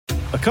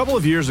A couple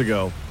of years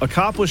ago, a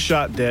cop was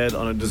shot dead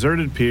on a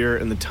deserted pier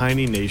in the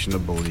tiny nation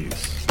of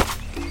Belize.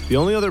 The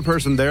only other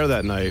person there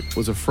that night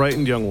was a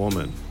frightened young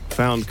woman,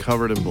 found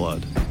covered in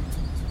blood.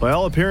 By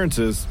all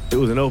appearances, it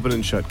was an open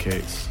and shut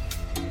case.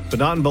 But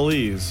not in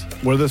Belize,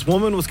 where this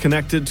woman was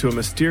connected to a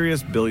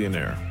mysterious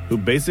billionaire who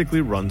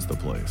basically runs the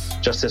place.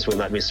 Justice will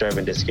not be served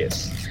in this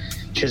case.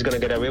 She's gonna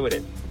get away with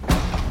it.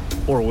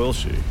 Or will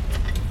she?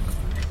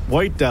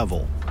 White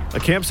Devil, a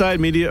Campside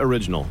Media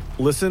original.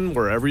 Listen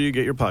wherever you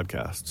get your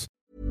podcasts.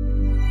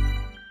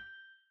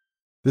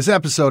 This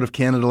episode of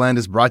Canada Land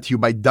is brought to you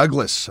by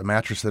Douglas, a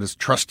mattress that is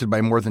trusted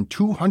by more than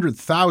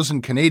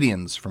 200,000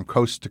 Canadians from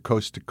coast to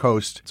coast to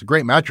coast. It's a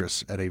great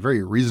mattress at a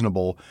very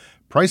reasonable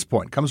price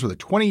point. Comes with a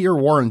 20-year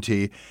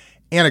warranty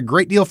and a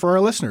great deal for our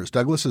listeners.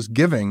 Douglas is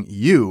giving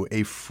you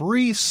a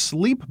free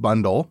sleep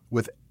bundle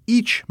with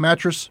each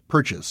mattress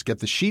purchase. Get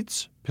the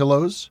sheets,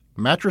 pillows,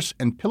 mattress,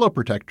 and pillow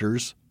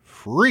protectors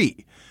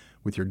free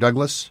with your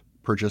Douglas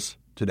purchase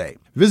today.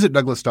 Visit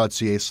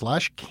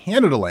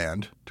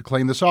douglas.ca/Canadaland to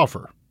claim this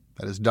offer.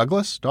 That is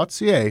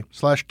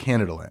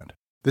douglas.ca/Canadaland.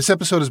 This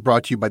episode is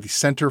brought to you by the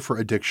Center for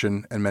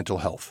Addiction and Mental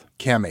Health,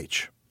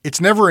 CAMH. It's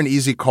never an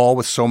easy call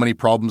with so many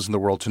problems in the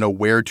world to know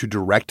where to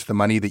direct the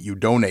money that you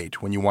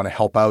donate when you want to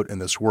help out in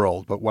this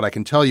world. But what I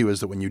can tell you is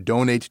that when you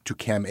donate to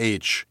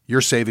CAMH,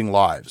 you're saving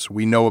lives.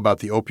 We know about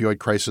the opioid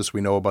crisis. We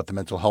know about the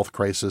mental health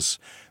crisis.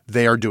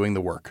 They are doing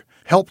the work.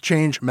 Help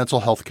change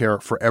mental health care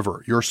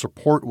forever. Your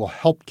support will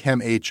help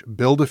CAMH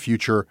build a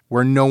future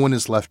where no one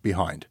is left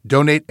behind.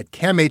 Donate at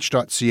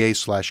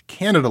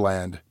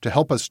camh.ca/Canadaland to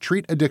help us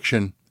treat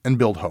addiction and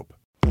build hope.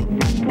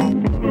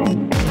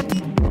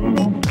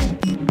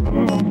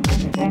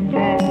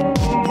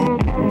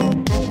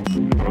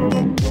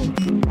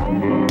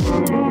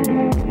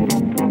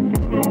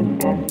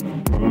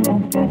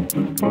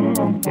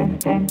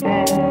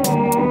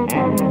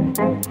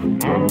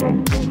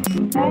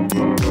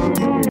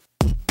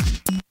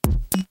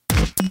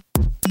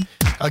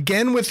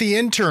 Again with the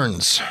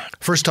interns.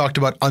 First talked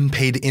about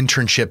unpaid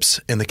internships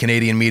in the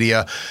Canadian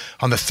media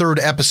on the third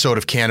episode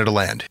of Canada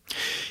Land.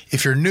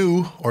 If you're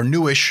new or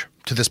newish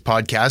to this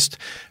podcast,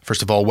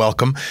 first of all,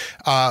 welcome.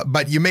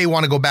 But you may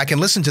want to go back and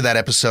listen to that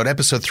episode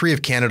 3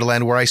 of Canada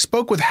Land, where I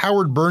spoke with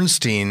Howard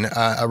Bernstein,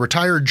 a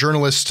retired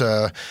journalist,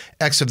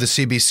 ex of the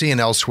CBC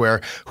and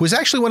elsewhere, who is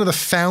actually one of the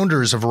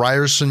founders of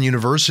Ryerson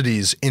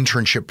University's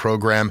internship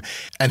program,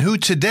 and who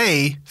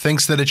today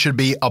thinks that it should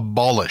be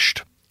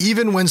abolished.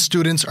 Even when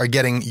students are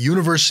getting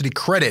university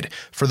credit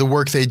for the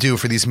work they do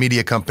for these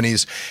media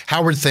companies,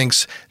 Howard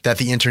thinks that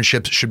the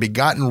internships should be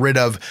gotten rid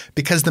of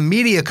because the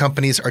media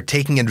companies are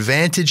taking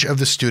advantage of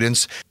the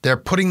students. They're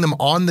putting them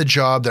on the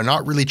job. They're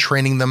not really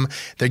training them.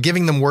 They're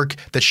giving them work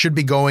that should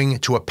be going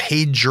to a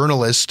paid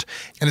journalist.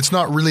 And it's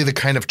not really the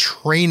kind of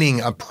training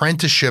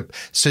apprenticeship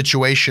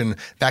situation,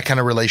 that kind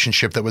of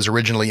relationship that was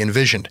originally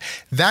envisioned.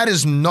 That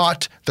is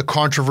not the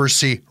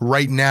controversy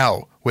right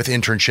now with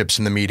internships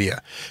in the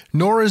media.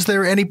 Nor is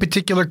there any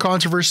particular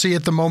controversy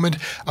at the moment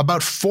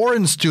about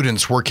foreign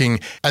students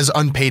working as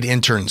unpaid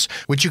interns,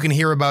 which you can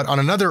hear about on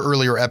another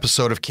earlier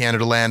episode of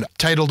Canada Land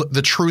titled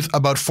The Truth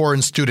About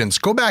Foreign Students.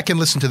 Go back and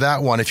listen to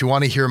that one if you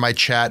want to hear my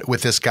chat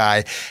with this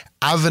guy.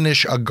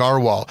 Avanish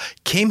Agarwal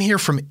came here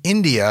from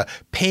India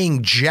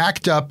paying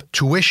jacked up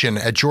tuition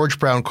at George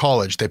Brown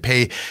College. They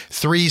pay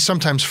 3,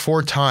 sometimes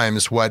 4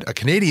 times what a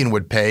Canadian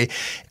would pay.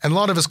 And a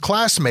lot of his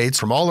classmates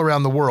from all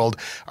around the world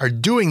are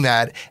doing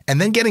that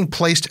and then getting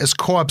placed as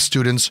co-op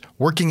students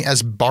working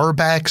as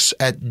barbacks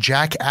at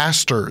Jack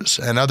Astor's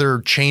and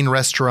other chain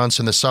restaurants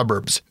in the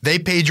suburbs. They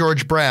pay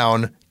George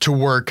Brown to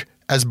work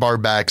as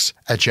barbacks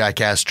at Jack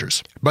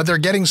Astor's. But they're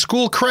getting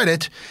school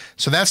credit,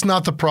 so that's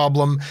not the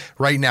problem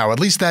right now.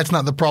 At least that's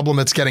not the problem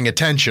that's getting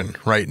attention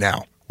right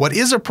now. What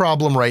is a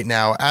problem right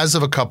now, as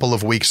of a couple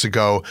of weeks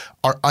ago,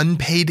 are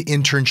unpaid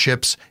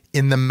internships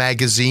in the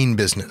magazine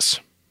business.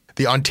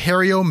 The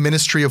Ontario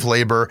Ministry of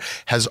Labour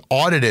has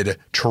audited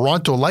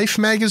Toronto Life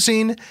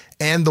magazine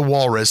and The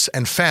Walrus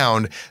and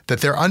found that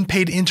their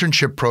unpaid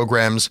internship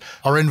programs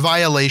are in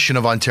violation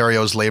of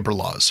Ontario's labour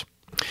laws.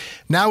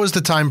 Now is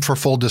the time for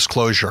full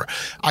disclosure.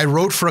 I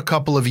wrote for a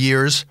couple of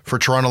years for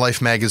Toronto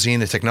Life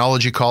magazine, a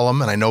technology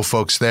column, and I know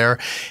folks there.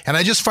 And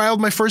I just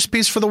filed my first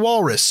piece for The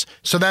Walrus.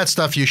 So that's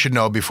stuff you should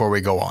know before we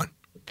go on.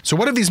 So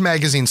what have these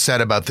magazines said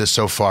about this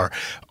so far?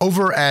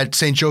 Over at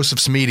St.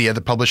 Joseph's Media,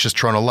 that publishes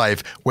Toronto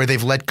Life, where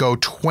they've let go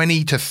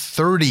 20 to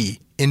 30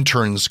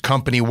 interns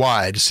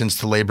company-wide since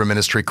the Labour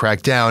Ministry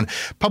cracked down,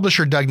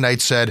 publisher Doug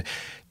Knight said,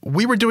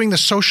 "We were doing the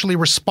socially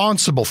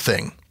responsible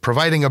thing,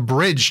 providing a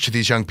bridge to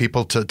these young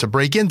people to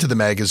break into the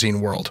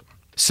magazine world."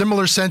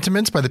 Similar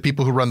sentiments by the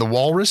people who run The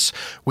Walrus.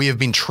 "We have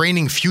been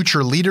training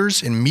future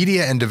leaders in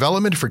media and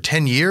development for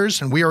 10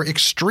 years, and we are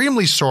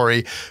extremely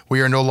sorry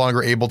we are no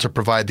longer able to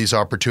provide these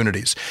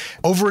opportunities."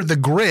 Over at The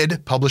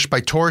Grid, published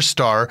by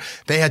Torstar,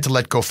 they had to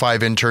let go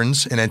 5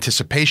 interns in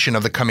anticipation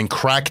of the coming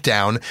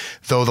crackdown.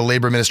 Though the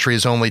Labour Ministry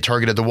has only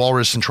targeted The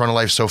Walrus and Toronto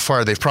Life so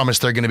far, they've promised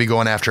they're going to be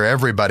going after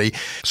everybody.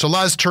 So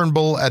Laz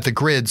Turnbull at The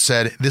Grid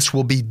said this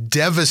will be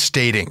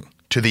devastating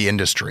to the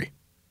industry.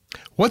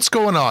 What's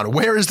going on?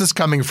 Where is this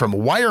coming from?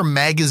 Why are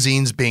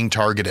magazines being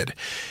targeted?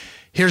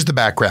 Here's the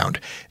background.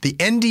 The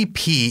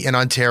NDP in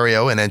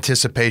Ontario, in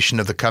anticipation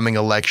of the coming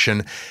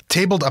election,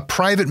 tabled a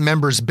private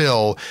member's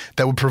bill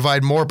that would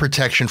provide more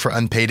protection for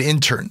unpaid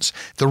interns.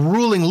 The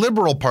ruling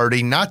Liberal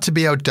Party, not to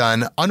be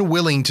outdone,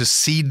 unwilling to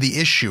cede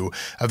the issue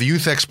of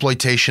youth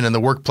exploitation in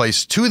the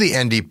workplace to the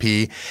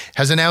NDP,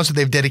 has announced that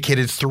they've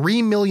dedicated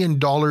 $3 million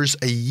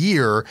a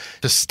year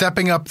to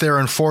stepping up their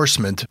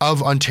enforcement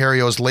of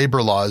Ontario's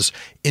labor laws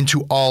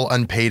into all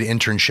unpaid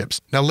internships.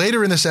 Now,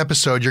 later in this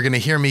episode, you're going to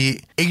hear me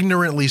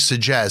ignorantly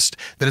suggest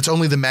that it's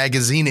only the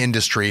magazine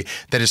industry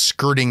that is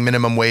skirting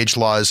minimum wage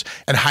laws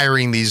and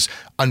hiring these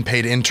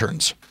unpaid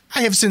interns.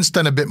 I have since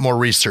done a bit more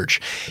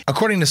research.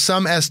 According to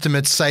some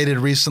estimates cited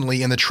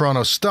recently in the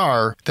Toronto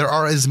Star, there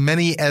are as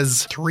many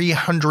as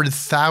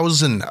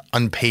 300,000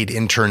 unpaid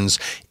interns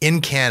in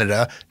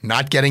Canada,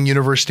 not getting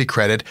university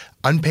credit,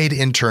 unpaid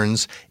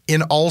interns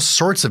in all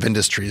sorts of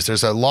industries.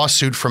 There's a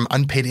lawsuit from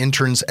unpaid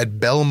interns at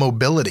Bell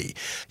Mobility.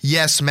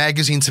 Yes,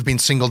 magazines have been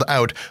singled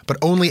out, but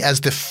only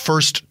as the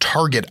first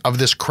target of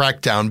this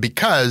crackdown,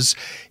 because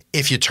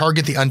if you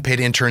target the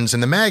unpaid interns in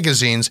the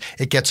magazines,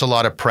 it gets a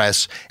lot of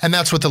press. And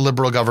that's what the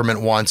Liberal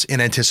government wants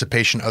in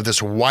anticipation of this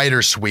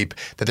wider sweep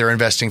that they're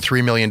investing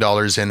 $3 million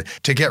in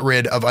to get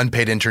rid of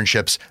unpaid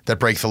internships that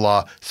break the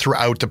law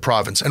throughout the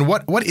province. And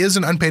what is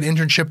an unpaid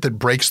internship that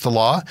breaks the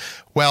law?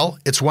 Well,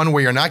 it's one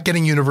where you're not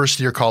getting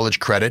university or college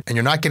credit and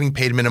you're not getting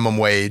paid minimum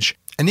wage.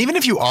 And even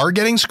if you are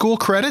getting school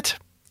credit,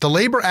 the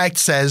Labor Act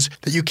says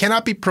that you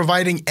cannot be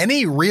providing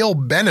any real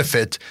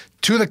benefit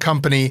to the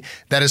company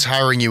that is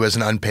hiring you as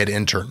an unpaid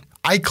intern.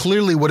 I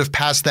clearly would have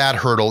passed that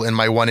hurdle in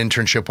my one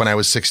internship when I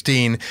was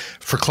 16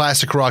 for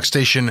classic rock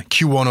station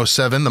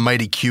Q107, the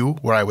mighty Q,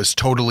 where I was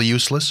totally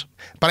useless.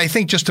 But I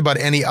think just about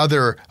any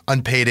other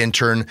unpaid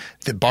intern,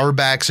 the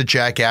barbacks at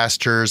Jack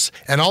Astor's,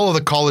 and all of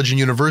the college and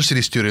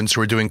university students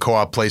who are doing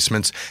co-op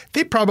placements,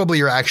 they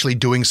probably are actually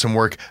doing some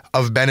work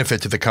of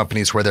benefit to the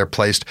companies where they're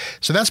placed.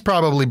 So that's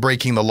probably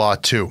breaking the law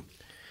too.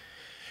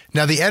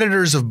 Now, the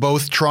editors of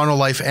both Toronto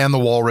Life and The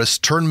Walrus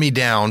turned me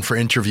down for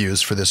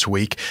interviews for this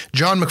week.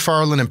 John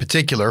McFarlane in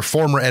particular,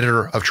 former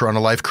editor of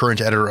Toronto Life, current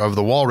editor of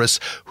The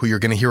Walrus, who you're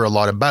going to hear a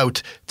lot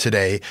about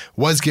today,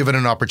 was given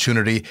an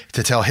opportunity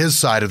to tell his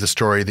side of the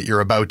story that you're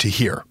about to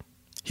hear.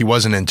 He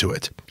wasn't into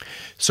it.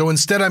 So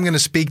instead, I'm going to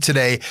speak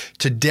today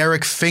to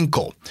Derek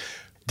Finkel.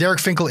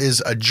 Derek Finkel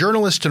is a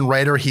journalist and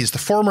writer. He's the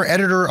former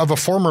editor of a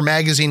former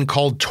magazine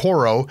called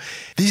Toro.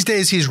 These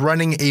days, he's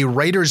running a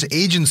writers'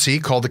 agency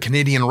called the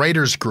Canadian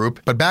Writers Group.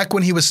 But back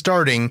when he was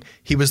starting,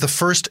 he was the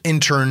first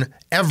intern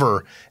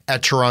ever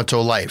at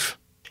Toronto Life.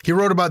 He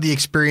wrote about the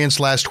experience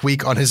last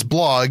week on his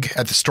blog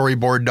at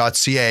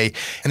thestoryboard.ca,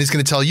 and he's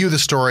going to tell you the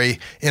story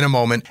in a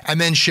moment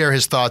and then share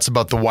his thoughts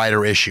about the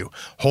wider issue.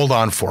 Hold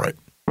on for it.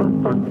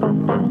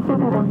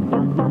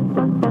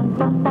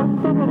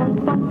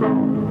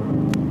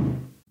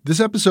 This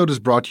episode is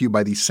brought to you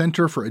by the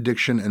Center for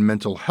Addiction and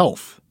Mental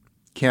Health,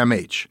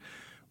 CAMH.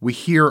 We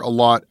hear a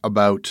lot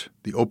about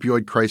the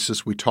opioid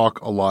crisis. We talk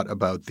a lot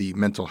about the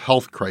mental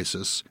health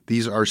crisis.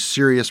 These are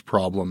serious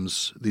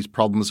problems. These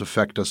problems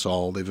affect us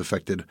all. They've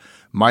affected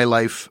my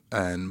life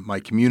and my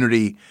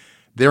community.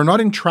 They are not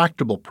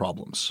intractable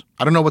problems.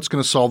 I don't know what's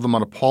going to solve them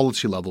on a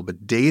policy level,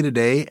 but day to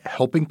day,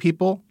 helping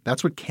people,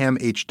 that's what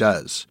CAMH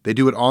does. They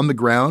do it on the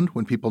ground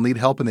when people need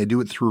help, and they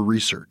do it through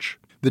research.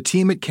 The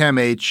team at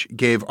CAMH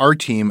gave our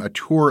team a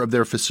tour of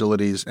their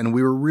facilities, and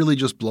we were really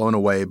just blown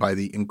away by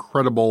the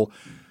incredible,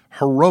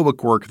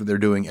 heroic work that they're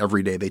doing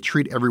every day. They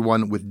treat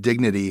everyone with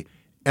dignity,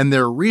 and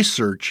their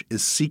research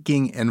is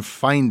seeking and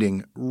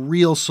finding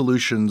real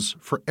solutions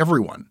for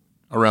everyone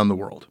around the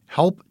world.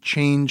 Help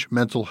change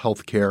mental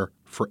health care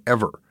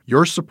forever.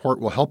 Your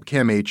support will help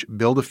CAMH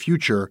build a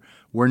future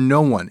where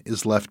no one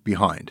is left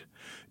behind.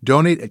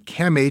 Donate at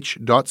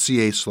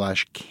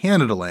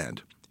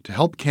camh.ca/Canadaland to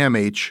help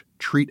CAMH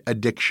treat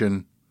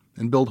addiction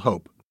and build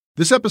hope.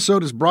 This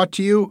episode is brought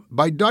to you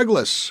by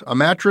Douglas, a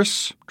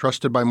mattress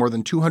trusted by more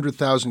than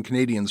 200,000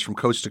 Canadians from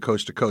coast to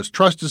coast to coast.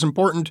 Trust is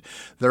important.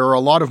 There are a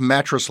lot of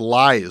mattress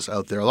lies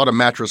out there, a lot of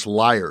mattress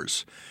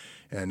liars.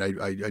 And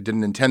I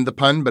didn't intend the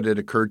pun, but it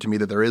occurred to me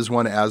that there is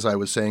one as I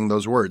was saying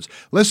those words.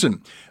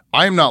 Listen,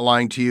 I am not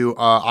lying to you.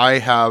 I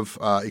have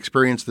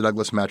experienced the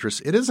Douglas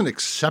mattress. It is an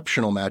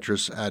exceptional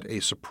mattress at a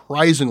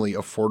surprisingly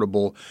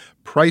affordable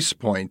price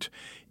point.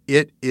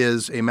 It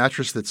is a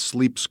mattress that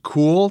sleeps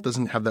cool,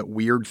 doesn't have that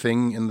weird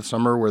thing in the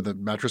summer where the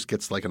mattress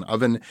gets like an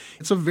oven.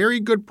 It's a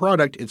very good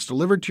product. It's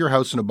delivered to your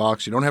house in a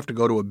box. You don't have to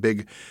go to a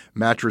big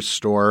mattress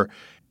store.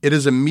 It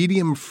is a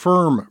medium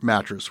firm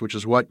mattress, which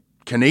is what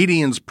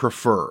Canadians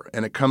prefer,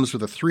 and it comes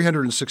with a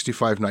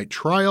 365-night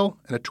trial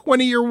and a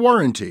 20-year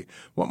warranty.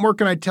 What more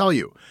can I tell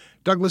you?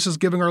 Douglas is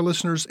giving our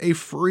listeners a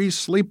free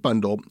sleep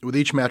bundle with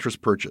each mattress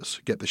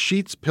purchase. Get the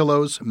sheets,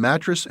 pillows,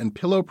 mattress, and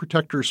pillow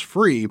protectors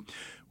free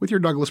with your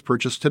Douglas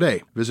purchase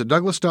today. Visit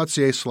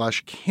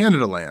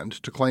douglas.ca/Canadaland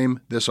to claim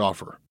this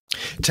offer.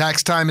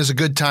 Tax time is a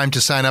good time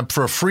to sign up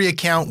for a free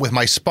account with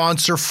my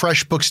sponsor,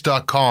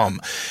 FreshBooks.com.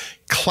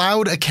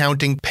 cloud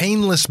accounting,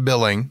 painless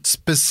billing,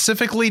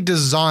 specifically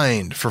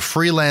designed for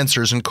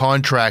freelancers and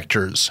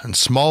contractors and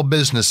small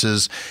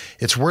businesses.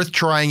 It's worth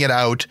trying it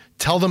out.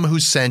 Tell them who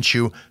sent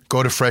you.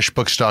 Go to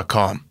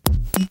freshbooks.com.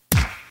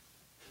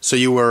 So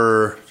you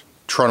were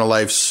Toronto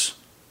Life's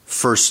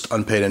first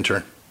unpaid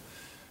intern?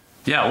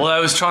 Yeah, well, I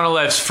was Toronto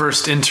Life's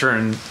first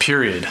intern,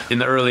 period. In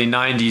the early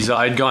 90s,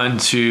 I'd gone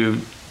to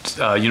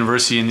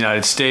university in the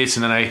United States,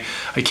 and then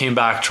I came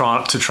back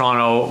to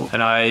Toronto,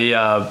 and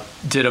I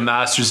did a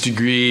master's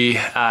degree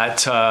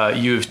at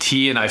U of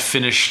T, and I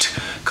finished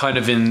kind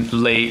of in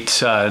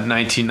late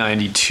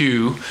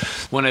 1992.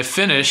 When I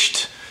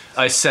finished,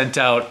 I sent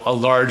out a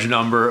large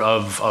number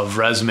of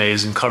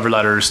resumes and cover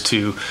letters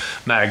to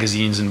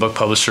magazines and book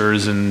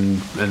publishers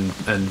and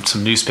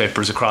some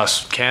newspapers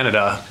across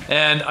Canada.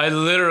 And I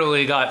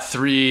literally got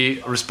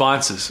 3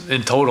 responses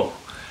in total.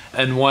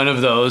 And one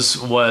of those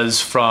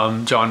was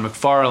from John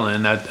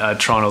McFarlane at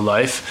Toronto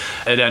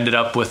Life. It ended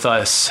up with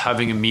us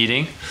having a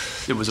meeting.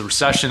 It was a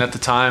recession at the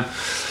time.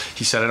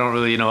 He said, I don't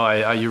really,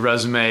 your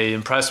resume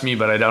impressed me,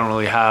 but I don't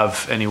really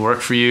have any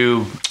work for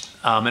you.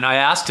 And I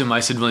asked him,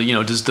 I said,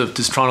 well, does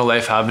Toronto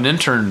Life have an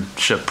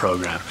internship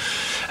program?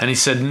 And he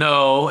said,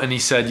 no. And he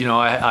said,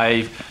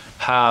 I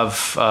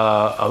have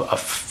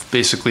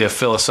basically a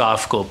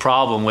philosophical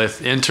problem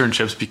with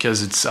internships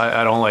because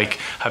I don't like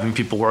having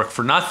people work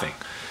for nothing.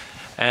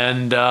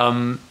 And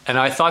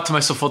I thought to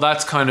myself, well,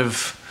 that's kind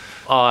of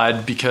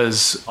odd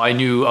because I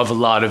knew of a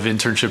lot of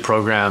internship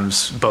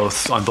programs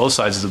on both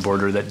sides of the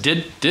border that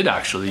did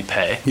actually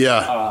pay.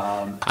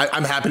 Yeah.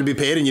 I'm happy to be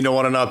paid and you don't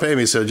want to not pay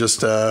me. So just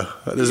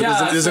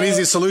there's an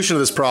easy solution to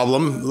this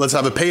problem. Let's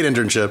have a paid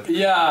internship.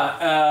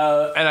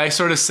 Yeah. And I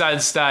sort of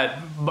sensed that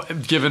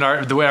given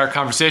the way our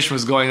conversation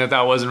was going,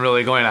 that wasn't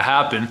really going to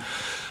happen.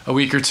 A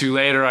week or 2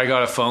 later, I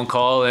got a phone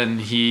call and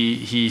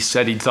he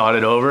said he'd thought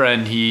it over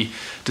and he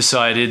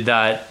decided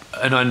that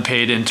an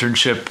unpaid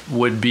internship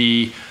would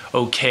be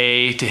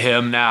okay to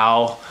him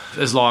now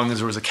as long as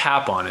there was a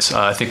cap on it.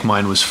 I think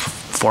mine was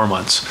 4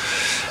 months.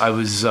 I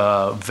was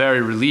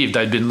very relieved.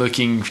 I'd been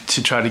looking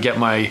to try to get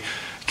my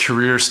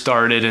career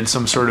started in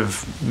some sort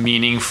of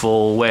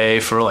meaningful way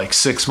for like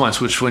 6 months,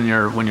 which when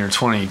you're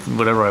 20,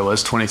 whatever I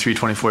was, 23,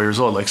 24 years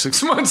old, like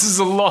 6 months is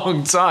a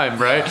long time,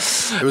 right?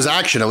 It was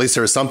action. At least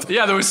there was something.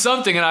 Yeah, there was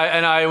something. And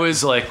I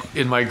was like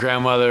in my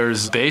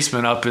grandmother's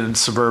basement up in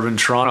suburban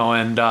Toronto.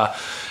 And,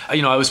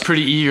 I was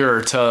pretty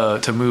eager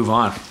to move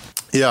on.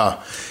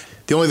 Yeah.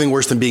 The only thing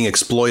worse than being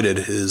exploited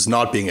is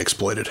not being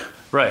exploited.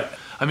 Right.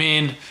 I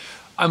mean,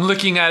 I'm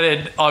looking at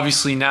it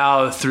obviously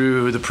now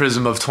through the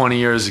prism of 20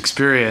 years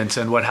experience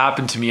and what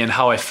happened to me and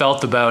how I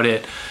felt about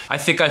it. I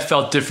think I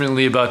felt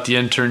differently about the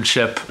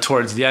internship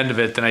towards the end of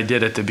it than I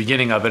did at the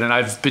beginning of it. And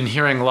I've been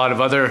hearing a lot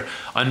of other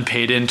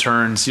unpaid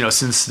interns,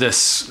 since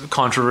this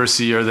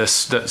controversy or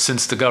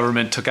since the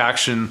government took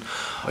action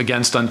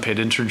against unpaid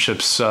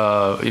internships,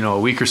 a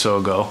week or so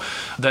ago,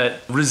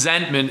 that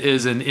resentment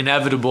is an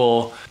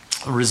inevitable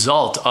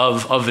result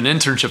of an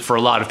internship for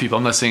a lot of people.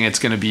 I'm not saying it's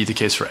going to be the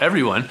case for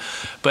everyone,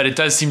 but it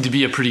does seem to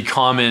be a pretty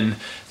common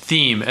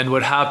theme. And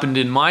what happened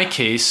in my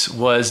case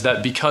was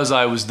that because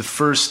I was the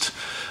first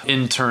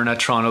intern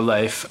at Toronto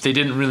Life, they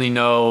didn't really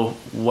know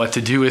what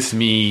to do with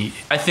me.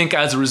 I think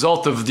as a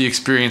result of the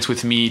experience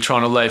with me,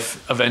 Toronto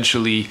Life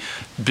eventually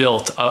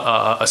built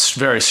a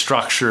very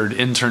structured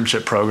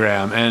internship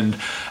program,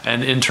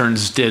 and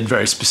interns did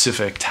very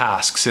specific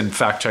tasks, and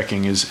fact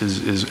checking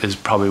is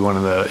probably one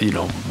of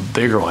the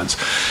bigger ones.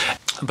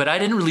 But I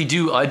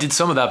did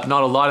some of that, but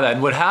not a lot of that.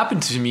 And what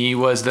happened to me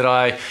was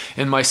that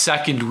in my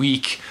second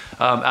week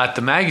at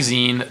the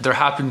magazine, there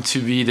happened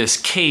to be this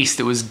case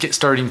that was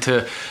starting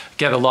to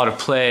get a lot of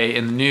play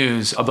in the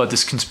news about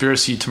this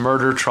conspiracy to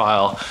murder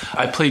trial.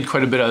 I played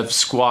quite a bit of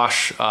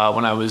squash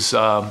when I was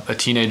a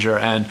teenager,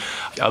 and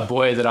a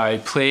boy that I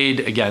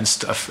played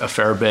against a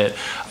fair bit,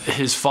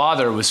 his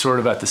father was sort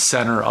of at the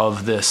center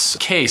of this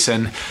case,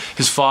 and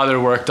his father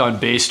worked on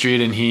Bay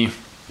Street, and he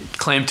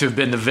claimed to have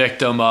been the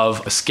victim of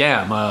a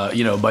scam,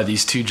 by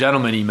these 2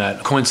 gentlemen he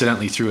met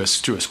coincidentally through a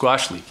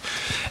squash league.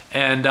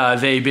 And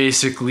they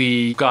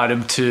basically got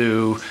him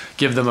to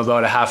give them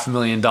about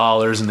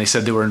 $500,000, and they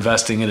said they were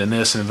investing it in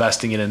this and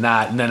investing it in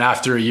that. And then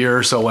after a year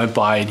or so went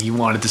by, and he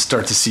wanted to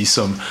start to see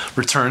some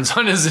returns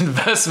on his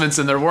investments,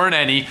 and there weren't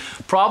any.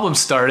 Problems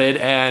started,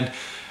 and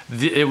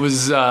it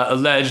was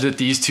alleged that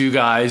these 2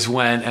 guys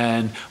went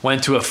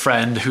to a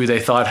friend who they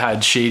thought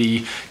had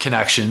shady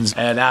connections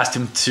and asked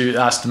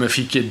him if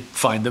he could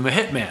find them a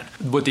hitman.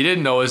 What they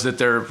didn't know is that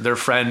their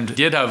friend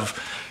did have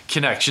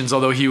connections,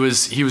 although he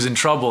was in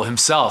trouble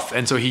himself,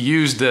 and so he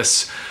used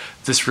this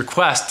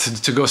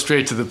request to go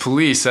straight to the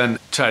police and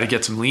try to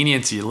get some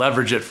leniency,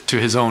 leverage it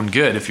to his own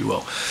good, if you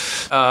will.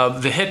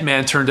 The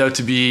hitman turned out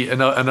to be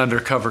an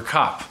undercover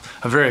cop,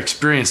 a very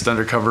experienced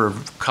undercover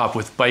cop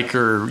with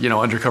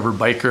undercover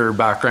biker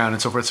background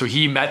and so forth. So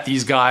he met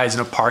these guys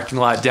in a parking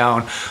lot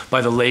down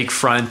by the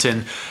lakefront,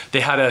 and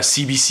they had a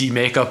CBC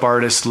makeup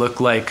artist look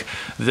like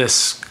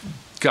this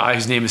guy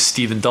whose name is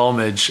Stephen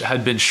Dulmage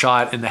had been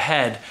shot in the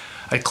head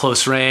at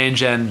close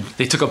range, and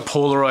they took a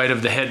Polaroid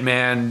of the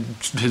hitman,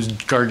 his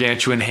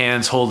gargantuan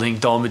hands holding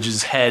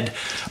Dolmage's head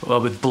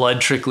with blood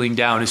trickling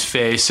down his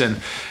face.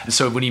 And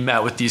so when he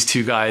met with these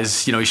two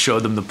guys, he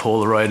showed them the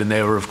Polaroid, and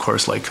they were, of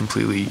course, like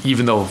completely,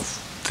 even though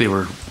they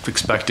were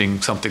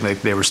expecting something,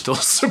 like they were still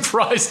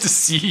surprised to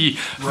see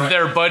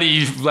their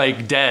buddy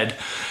like dead.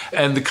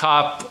 And the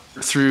cop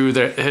threw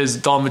his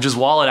Dolmage's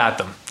wallet at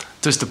them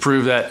just to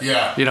prove that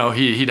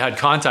he'd had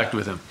contact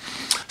with him.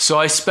 So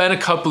I spent a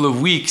couple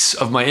of weeks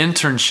of my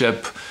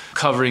internship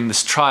covering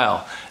this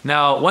trial.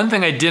 Now, one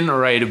thing I didn't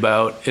write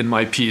about in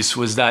my piece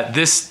was that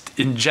this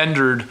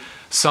engendered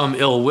some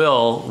ill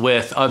will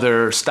with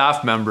other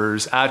staff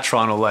members at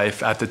Toronto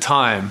Life at the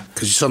time.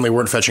 Because you suddenly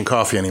weren't fetching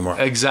coffee anymore.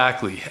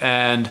 Exactly.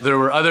 And there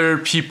were other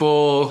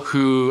people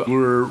who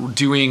were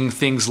doing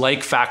things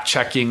like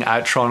fact-checking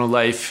at Toronto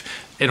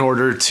Life in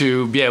order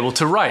to be able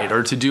to write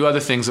or to do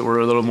other things that were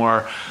a little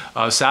more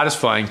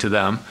satisfying to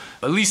them.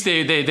 At least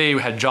they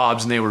had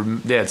jobs and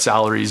they had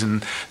salaries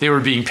and they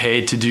were being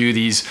paid to do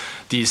these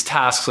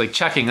tasks like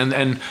checking,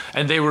 and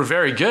they were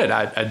very good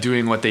at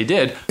doing what they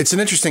did. It's an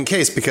interesting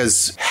case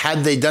because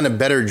had they done a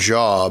better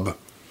job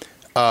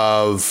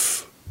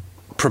of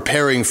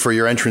preparing for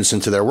your entrance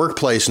into their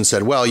workplace and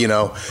said, well,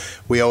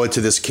 we owe it to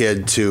this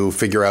kid to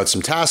figure out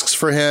some tasks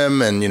for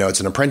him, and it's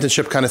an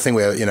apprenticeship kind of thing.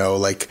 We,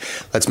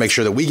 let's make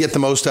sure that we get the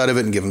most out of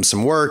it and give him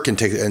some work and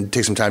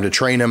take some time to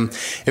train him.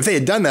 If they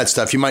had done that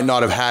stuff, you might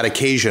not have had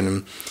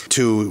occasion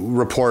to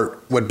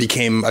report what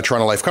became a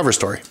Toronto Life cover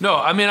story. No,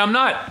 I mean, I'm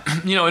not,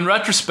 in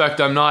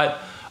retrospect, I'm not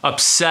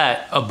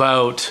upset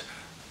about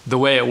the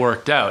way it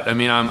worked out. I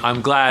mean,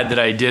 I'm glad that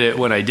I did it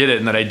when I did it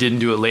and that I didn't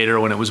do it later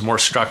when it was more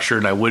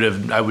structured, and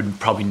I would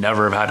probably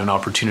never have had an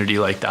opportunity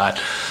like that.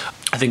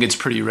 I think it's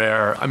pretty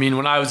rare. I mean,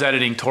 when I was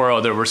editing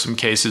Toro, there were some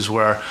cases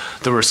where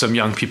there were some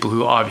young people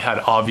who had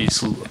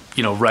obvious,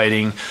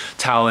 writing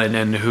talent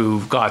and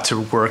who got to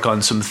work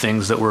on some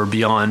things that were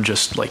beyond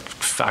just like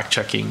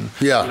fact-checking,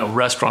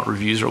 restaurant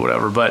reviews or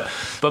whatever. But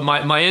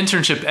my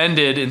internship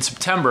ended in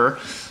September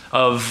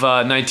of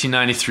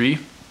 1993.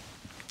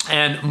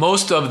 And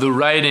most of the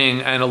writing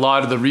and a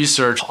lot of the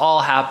research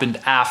all happened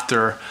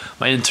after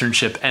my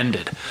internship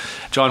ended.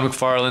 John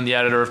McFarlane, the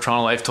editor of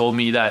Toronto Life, told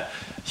me that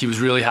he was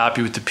really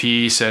happy with the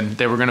piece and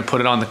they were going to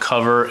put it on the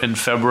cover in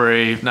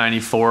February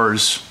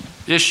 94's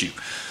issue.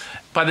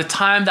 By the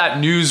time that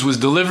news was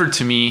delivered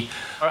to me,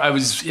 I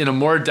was in a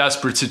more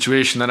desperate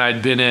situation than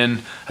I'd been in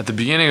at the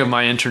beginning of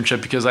my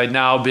internship, because I'd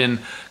now been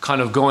kind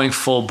of going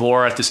full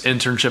bore at this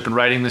internship and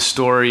writing this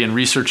story and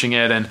researching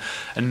it and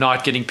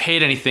not getting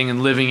paid anything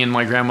and living in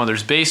my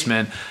grandmother's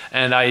basement.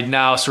 And I had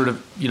now sort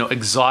of,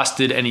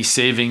 exhausted any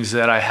savings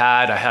that I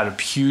had. I had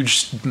a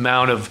huge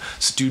amount of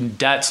student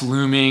debts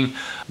looming.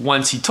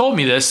 Once he told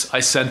me this, I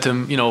sent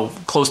him,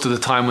 close to the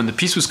time when the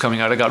piece was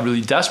coming out, I got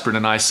really desperate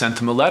and I sent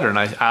him a letter and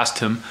I asked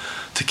him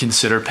to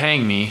consider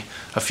paying me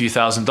a few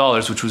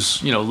 $1,000s, which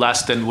was,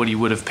 less than what he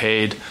would have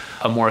paid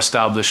a more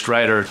established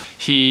writer.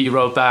 He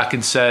wrote back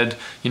and said,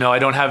 I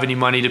don't have any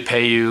money to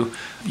pay you.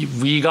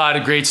 We got a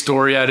great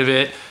story out of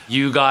it.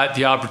 You got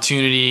the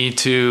opportunity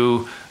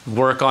to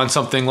work on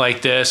something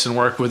like this and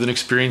work with an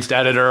experienced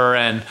editor.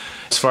 And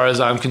as far as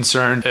I'm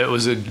concerned, it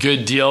was a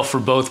good deal for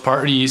both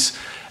parties.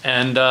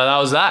 And that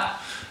was that.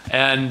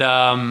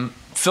 And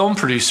film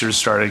producers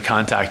started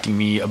contacting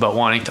me about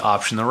wanting to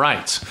option the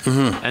rights.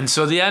 Mm-hmm. And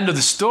so the end of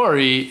the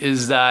story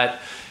is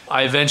that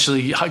I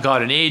eventually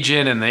got an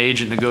agent, and the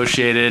agent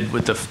negotiated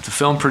with the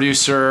film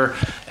producer,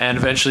 and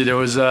eventually there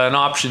was an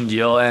option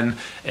deal. And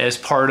as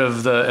part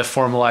of the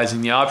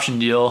formalizing the option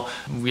deal,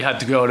 we had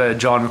to go to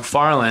John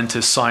McFarlane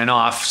to sign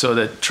off so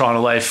that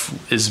Toronto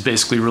Life is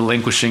basically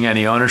relinquishing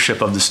any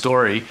ownership of the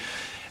story.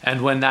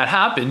 And when that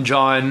happened,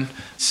 John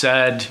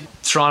said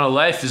Toronto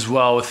Life is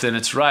well within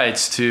its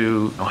rights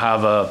to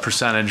have a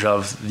percentage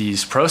of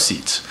these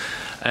proceeds.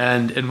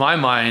 And in my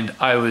mind,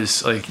 I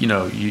was like,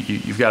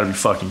 you've got to be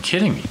fucking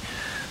kidding me.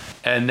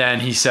 And then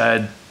he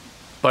said,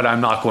 but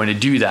I'm not going to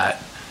do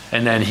that.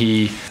 And then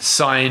he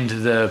signed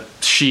the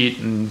sheet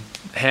and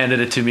handed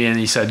it to me, and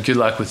he said, good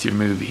luck with your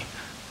movie.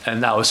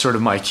 And that was sort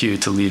of my cue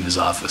to leave his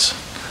office,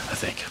 I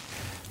think.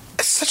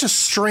 It's such a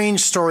strange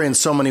story in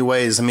so many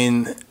ways. I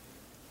mean,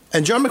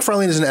 and John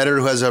McFarlane is an editor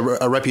who has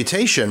a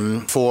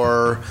reputation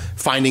for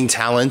finding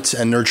talent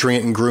and nurturing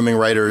it and grooming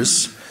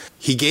writers.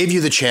 He gave you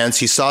the chance.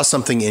 He saw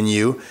something in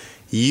you.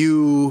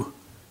 You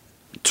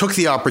took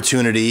the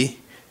opportunity,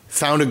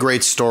 found a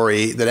great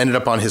story that ended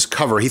up on his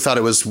cover. He thought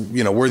it was,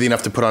 worthy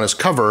enough to put on his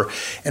cover.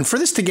 And for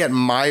this to get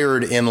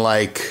mired in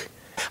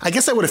I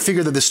guess I would have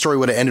figured that this story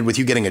would have ended with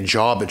you getting a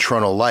job at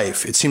Toronto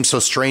Life. It seems so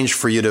strange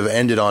for you to have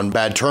ended on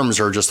bad terms,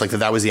 or just like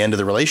that was the end of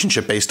the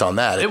relationship based on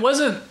that. It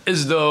wasn't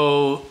as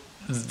though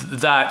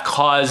that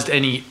caused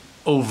any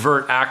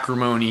overt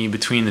acrimony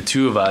between the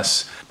two of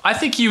us. I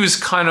think he was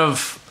kind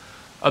of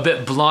a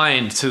bit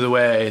blind to the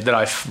way that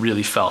I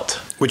really felt.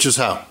 Which is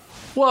how?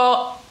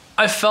 Well,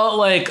 I felt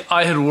like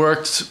I had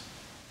worked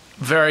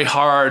very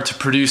hard to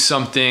produce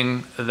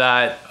something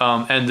that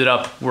ended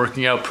up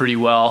working out pretty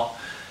well.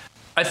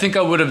 I think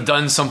I would have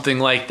done something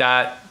like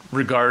that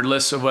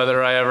regardless of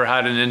whether I ever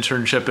had an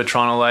internship at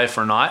Toronto Life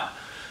or not.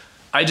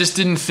 I just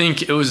didn't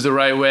think it was the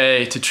right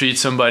way to treat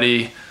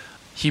somebody.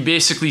 He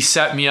basically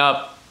set me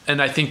up,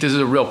 and I think this is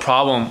a real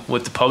problem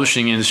with the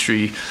publishing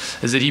industry,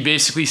 is that he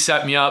basically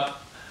set me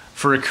up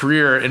for a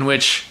career in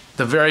which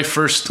the very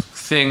first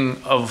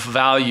thing of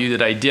value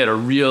that I did, a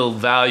real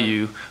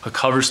value, a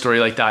cover story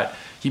like that,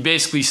 he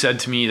basically said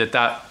to me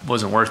that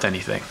wasn't worth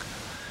anything.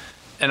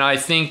 And I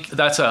think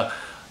that's an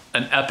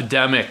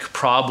epidemic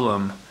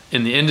problem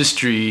in the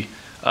industry.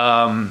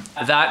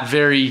 That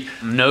very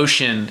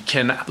notion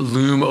can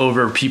loom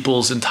over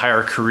people's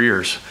entire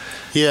careers.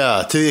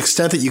 Yeah, to the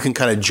extent that you can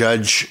kind of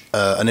judge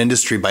an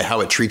industry by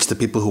how it treats the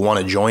people who want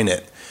to join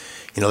it.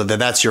 You know,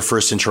 that's your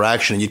first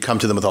interaction, and you'd come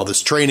to them with all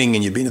this training,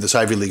 and you'd been to this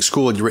Ivy League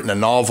school, and you'd written a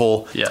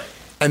novel. Yeah.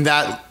 And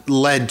that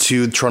led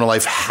to Toronto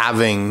Life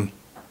having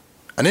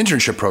an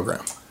internship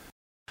program.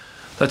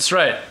 That's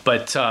right.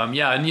 But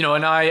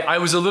and I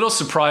was a little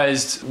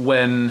surprised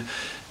when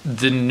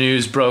the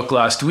news broke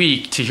last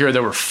week to hear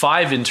there were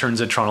 5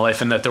 interns at Toronto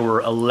Life and that there were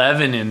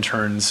 11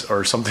 interns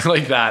or something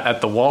like that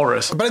at the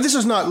Walrus. But this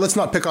is not, let's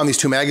not pick on these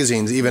 2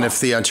 magazines, even if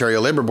the Ontario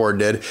Labour Board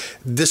did.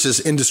 This is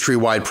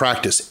industry-wide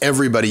practice.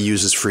 Everybody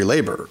uses free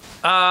labor.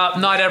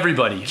 Not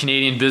everybody.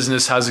 Canadian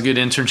Business has a good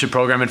internship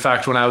program. In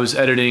fact, when I was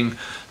editing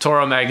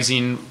Toro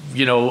magazine,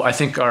 I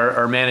think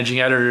our managing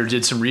editor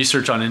did some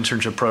research on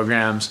internship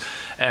programs,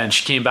 and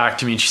she came back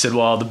to me and she said,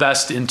 well, the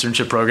best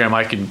internship program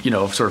I can,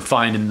 sort of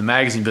find in the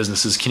magazine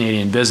business is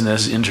Canadian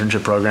Business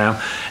internship program.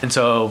 And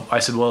so I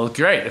said, well,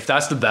 great. If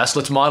that's the best,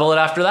 let's model it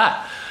after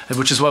that,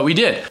 which is what we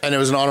did. And it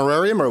was an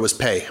honorarium or it was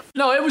pay?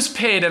 No, it was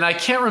paid. And I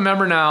can't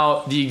remember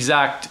now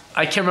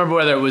I can't remember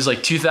whether it was like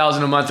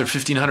 $2,000 a month or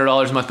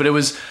 $1,500 a month, but it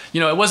was,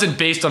 it wasn't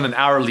based on an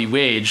hourly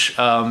wage.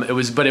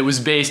 It was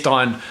based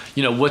on,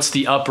 what's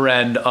the upper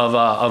end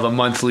of a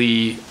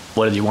monthly,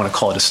 what do you want to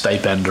call it, a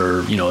stipend or,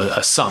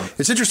 a sum.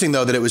 It's interesting,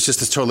 though, that it was just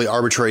this totally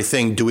arbitrary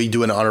thing. Do we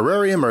do an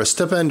honorarium or a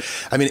stipend?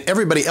 I mean,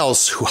 everybody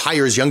else who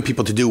hires young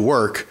people to do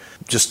work,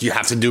 just you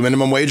have to do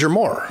minimum wage or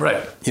more.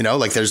 Right.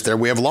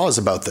 We have laws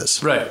about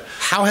this. Right.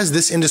 How has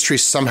this industry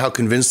somehow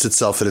convinced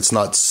itself that it's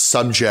not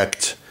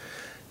subject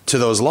to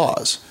those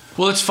laws?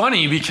 Well, it's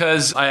funny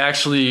because I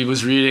actually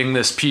was reading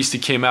this piece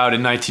that came out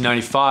in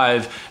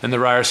 1995 in the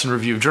Ryerson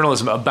Review of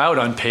Journalism about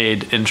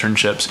unpaid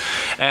internships.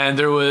 And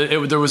there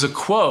was a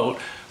quote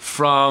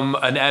from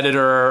an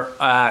editor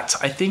at,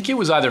 I think it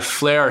was either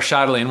Flair or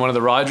Chatelaine, one of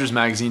the Rogers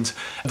magazines.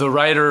 The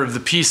writer of the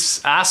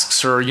piece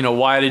asks her,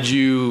 why did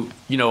you,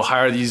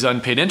 hire these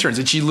unpaid interns?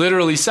 And she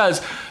literally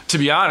says, to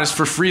be honest,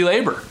 for free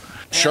labor.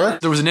 Sure.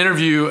 There was an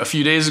interview a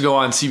few days ago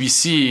on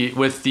CBC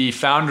with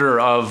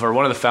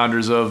one of the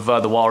founders of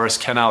the Walrus,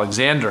 Ken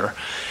Alexander.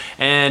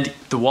 And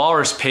the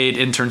Walrus paid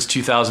interns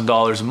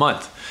 $2,000 a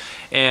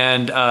month.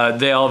 And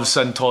they all of a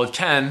sudden told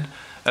Ken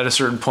at a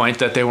certain point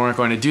that they weren't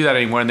going to do that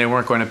anymore and they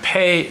weren't going to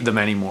pay them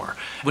anymore.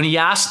 When he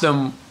asked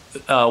them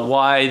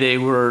why they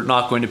were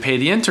not going to pay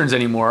the interns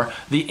anymore,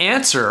 the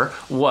answer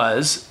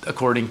was,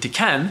 according to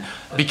Ken,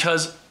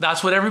 because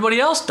that's what everybody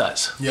else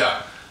does.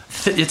 Yeah.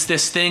 It's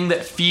this thing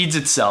that feeds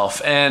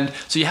itself, and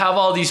so you have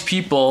all these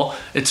people.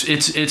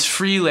 It's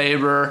free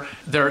labor.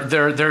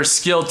 They're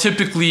skilled.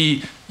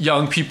 Typically,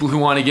 young people who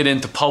want to get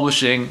into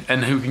publishing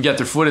and who can get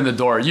their foot in the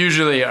door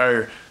usually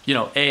are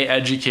A,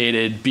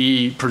 educated,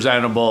 B,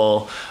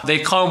 presentable. They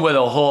come with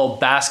a whole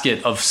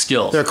basket of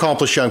skills. They're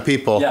accomplished young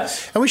people.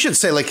 Yes. And we should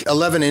say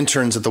 11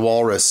 interns at the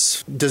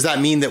Walrus. Does that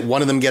mean that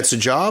one of them gets a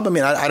job? I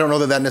mean, I don't know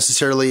that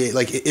necessarily,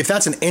 if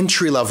that's an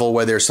entry level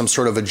where there's some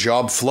sort of a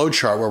job flow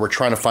chart where we're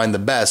trying to find the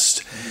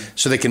best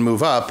so they can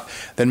move up,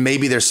 then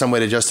maybe there's some way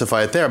to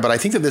justify it there. But I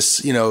think that this,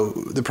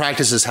 the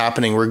practice is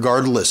happening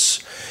regardless.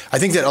 I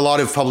think that a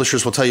lot of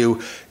publishers will tell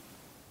you,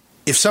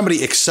 if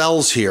somebody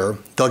excels here,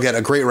 they'll get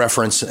a great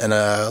reference and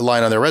a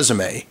line on their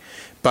resume.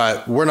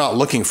 But we're not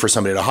looking for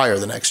somebody to hire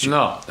the next year.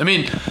 No. I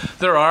mean,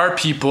 there are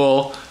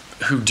people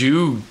who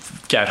do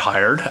get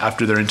hired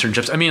after their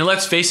internships. I mean,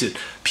 let's face it,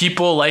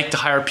 people like to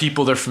hire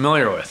people they're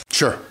familiar with.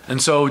 Sure.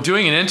 And so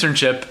doing an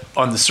internship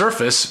on the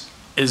surface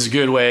is a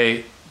good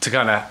way to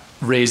kind of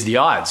raise the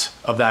odds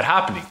of that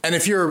happening. And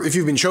if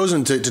you've been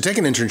chosen to take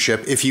an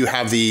internship, if you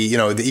have the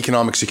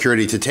economic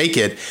security to take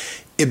it,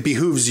 it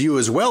behooves you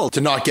as well to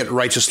not get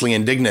righteously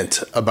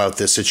indignant about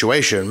this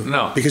situation.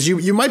 No. Because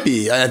you might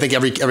be, and I think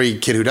every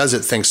kid who does it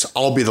thinks,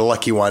 I'll be the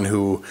lucky one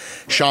who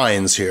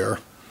shines here.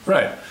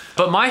 Right.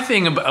 But my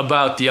thing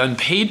about the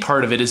unpaid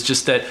part of it is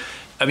just that,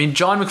 I mean,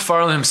 John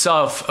McFarlane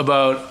himself,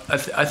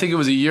 I think it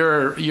was a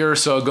year or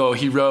so ago,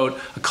 he wrote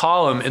a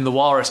column in the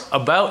Walrus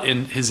about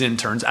his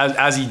interns,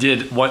 as he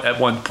did at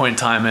one point in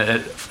time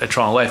at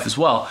Toronto Life as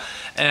well.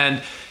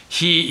 And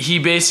he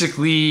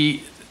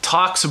basically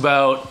talks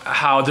about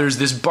how there's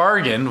this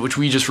bargain, which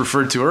we just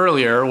referred to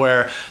earlier,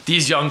 where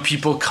these young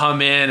people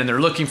come in and they're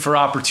looking for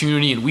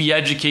opportunity, and we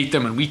educate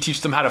them and we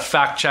teach them how to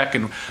fact check,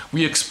 and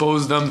we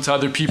expose them to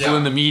other people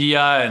in the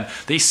media, and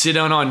they sit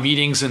in on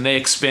meetings and they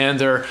expand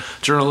their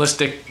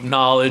journalistic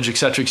knowledge, et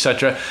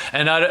cetera,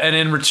 and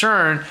in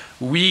return,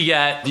 we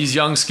get these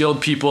young,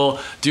 skilled people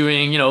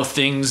doing,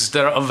 things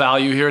that are of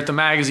value here at the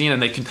magazine,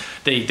 and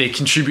they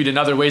contribute in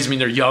other ways. I mean,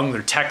 they're young,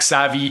 they're tech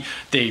savvy,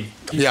 they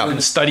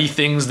study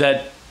things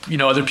that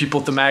other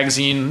people at the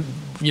magazine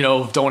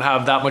don't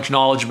have that much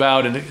knowledge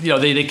about, and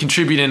they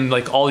contribute in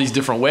like all these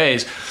different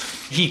ways.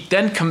 He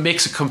then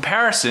makes a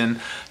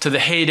comparison to the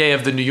heyday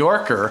of the New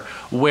Yorker,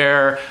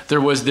 where there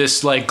was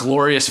this like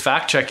glorious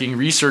fact-checking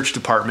research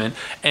department,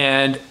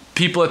 and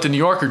people at the New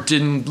Yorker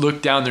didn't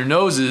look down their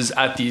noses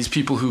at these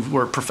people who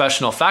were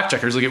professional fact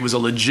checkers. Like, it was a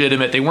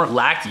legitimate, they weren't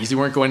lackeys. They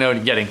weren't going out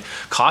and getting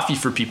coffee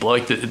for people.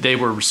 Like, they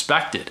were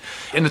respected.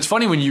 And it's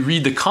funny when you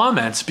read the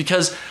comments,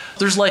 because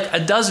there's like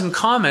a dozen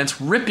comments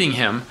ripping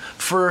him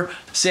for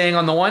saying,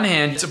 on the one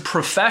hand, it's a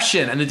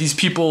profession and that these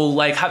people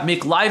like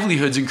make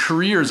livelihoods and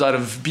careers out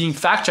of being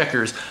fact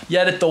checkers.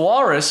 Yet at the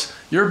Walrus,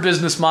 your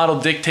business model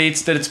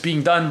dictates that it's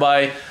being done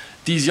by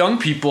these young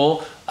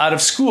people out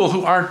of school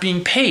who aren't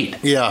being paid.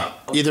 Yeah.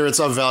 Either it's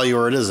of value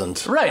or it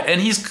isn't. Right. And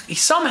he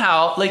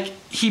somehow, like,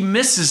 he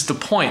misses the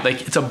point.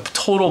 Like, it's a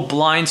total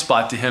blind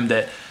spot to him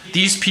that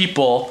these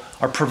people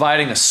are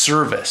providing a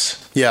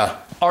service. Yeah.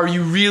 Are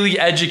you really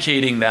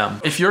educating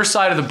them? If your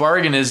side of the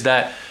bargain is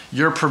that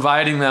you're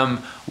providing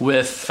them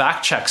with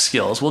fact check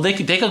skills, well, they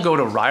could go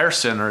to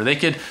Ryerson, or they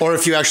could... Or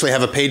if you actually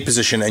have a paid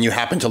position and you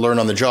happen to learn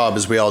on the job,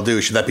 as we all do,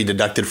 should that be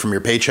deducted from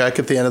your paycheck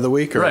at the end of the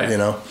week? Or, right.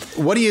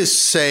 What do you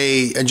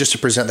say, and just to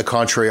present the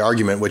contrary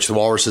argument, which the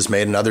Walrus has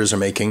made and others are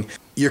making,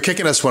 you're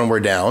kicking us when we're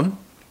down.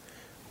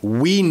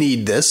 We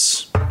need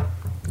this.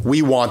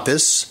 We want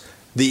this.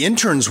 The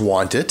interns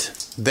want it.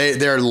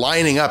 They're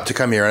lining up to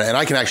come here. And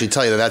I can actually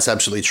tell you that that's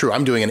absolutely true.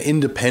 I'm doing an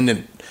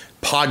independent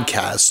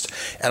podcast,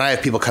 and I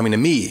have people coming to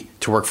me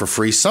to work for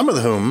free, some of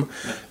whom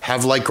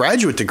have like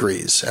graduate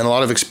degrees and a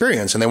lot of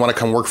experience, and they want to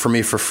come work for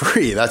me for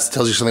free. That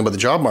tells you something about the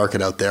job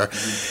market out there.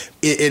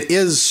 It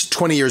is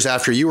 20 years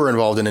after you were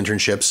involved in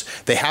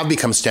internships. They have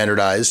become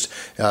standardized,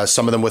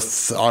 some of them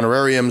with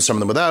honorarium, some of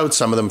them without,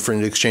 some of them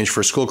in exchange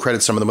for school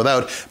credits, some of them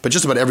without. But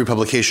just about every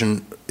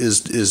publication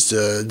is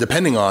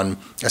depending on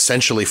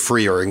essentially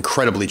free or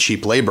incredibly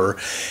cheap labor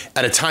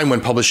at a time when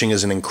publishing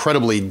is in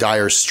incredibly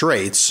dire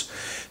straits.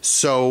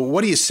 So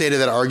what do you say to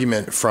that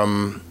argument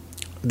from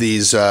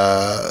these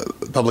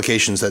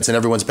publications that's in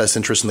everyone's best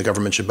interest and the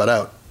government should butt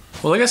out?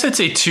 Well, I guess I'd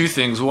say two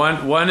things.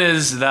 One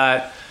is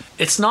that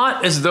it's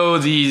not as though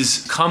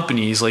these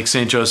companies like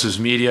St. Joseph's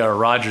Media or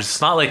Rogers,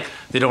 it's not like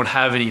they don't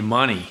have any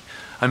money.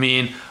 I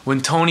mean,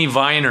 when Tony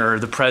Viner,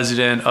 the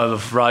president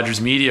of Rogers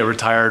Media,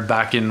 retired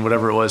back in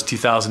whatever it was,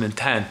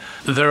 2010,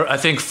 I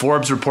think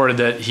Forbes reported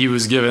that he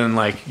was given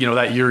that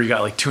year he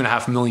got like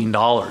 $2.5 million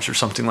or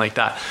something like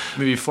that.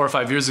 Maybe 4 or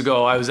 5 years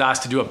ago, I was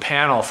asked to do a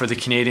panel for the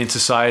Canadian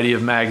Society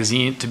of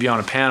Magazine, to be on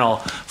a panel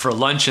for a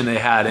luncheon they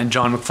had. And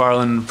John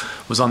McFarlane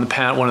was on the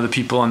panel, one of the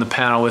people on the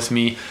panel with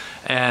me.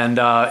 And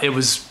it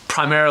was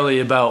primarily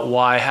about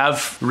why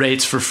have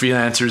rates for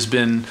freelancers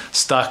been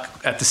stuck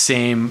at the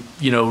same,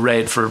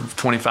 rate for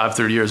 25,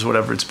 30 years,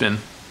 whatever it's been.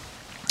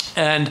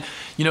 And,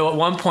 at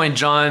one point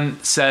John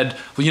said,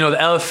 well,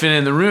 the elephant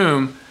in the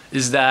room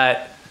is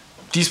that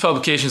these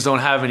publications don't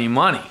have any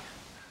money.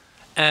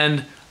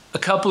 And a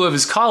couple of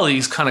his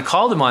colleagues kind of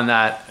called him on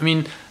that. I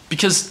mean,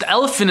 because the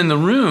elephant in the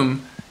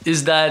room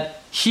is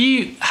that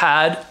he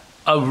had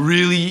a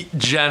really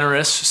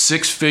generous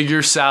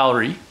 6-figure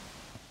salary,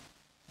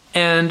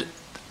 and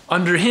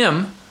under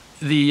him,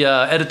 the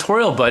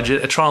editorial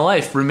budget at Toronto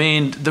Life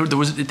remained,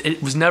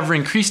 it was never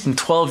increased in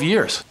 12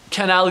 years.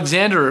 Ken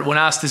Alexander, when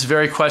asked this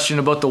very question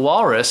about the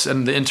Walrus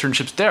and the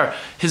internships there,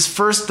 the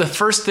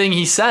first thing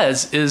he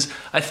says is,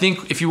 I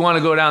think if you want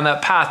to go down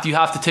that path, you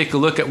have to take a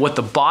look at what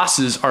the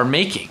bosses are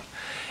making.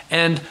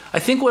 And I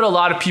think what a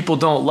lot of people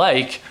don't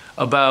like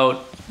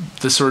about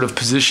the sort of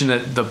position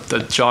that the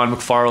John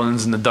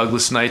McFarlanes and the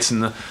Douglas Knights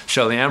and the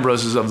Shelley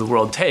Ambroses of the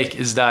world take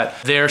is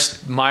that they're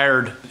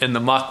mired in the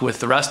muck with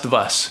the rest of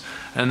us,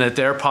 and that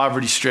they're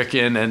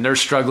poverty-stricken and they're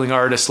struggling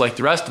artists like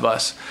the rest of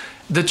us.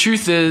 The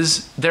truth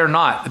is they're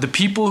not. The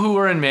people who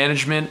are in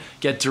management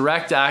get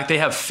they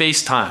have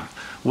face time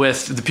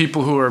with the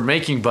people who are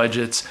making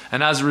budgets,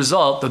 and as a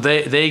result,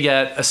 they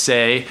get a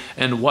say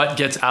in what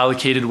gets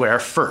allocated where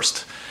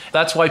first.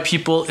 That's why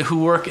people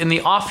who work in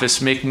the office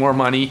make more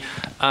money,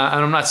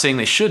 and I'm not saying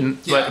they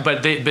shouldn't,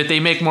 but they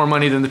make more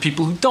money than the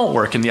people who don't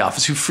work in the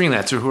office, who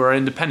freelance or who are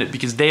independent,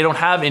 because they don't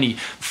have any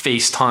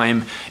face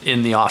time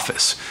in the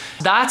office.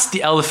 That's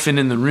the elephant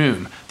in the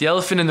room. The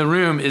elephant in the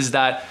room is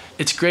that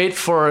it's great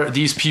for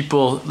these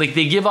people,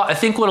 I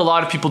think what a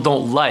lot of people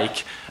don't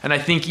like And I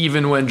think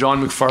even when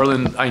John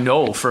McFarlane, I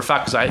know for a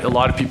fact, because a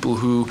lot of people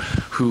who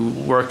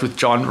worked with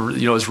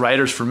John, as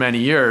writers for many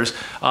years,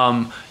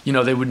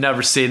 they would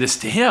never say this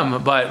to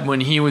him, but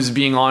when he was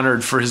being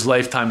honored for his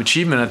lifetime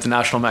achievement at the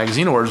National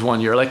Magazine Awards one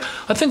year, I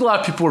think a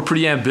lot of people were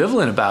pretty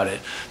ambivalent about it,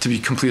 to be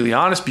completely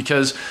honest,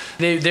 because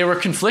they were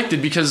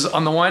conflicted, because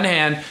on the one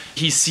hand,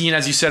 he's seen,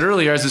 as you said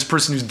earlier, as this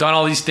person who's done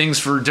all these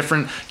things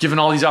given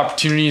all these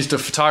opportunities to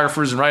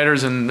photographers and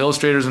writers and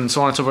illustrators and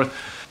so on and so forth.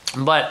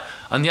 But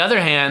on the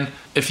other hand,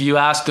 if you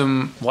asked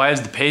him, why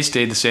has the pay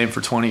stayed the same for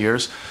 20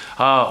 years?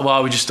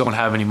 Well, we just don't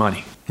have any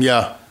money.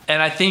 Yeah.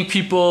 And I think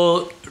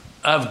people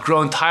have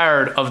grown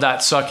tired of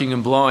that sucking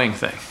and blowing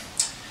thing.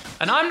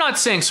 And I'm not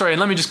saying, sorry,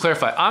 let me just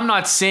clarify. I'm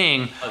not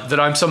saying that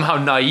I'm somehow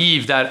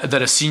naive that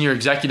a senior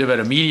executive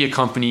at a media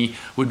company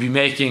would be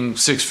making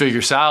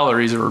six-figure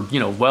salaries or,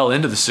 well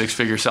into the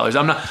six-figure salaries.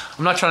 I'm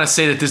not trying to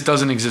say that this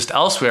doesn't exist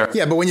elsewhere.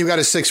 Yeah, but when you've got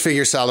a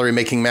six-figure salary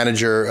making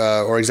manager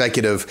or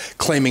executive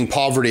claiming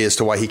poverty as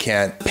to why he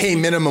can't pay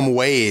minimum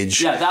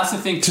wage that's the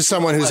thing to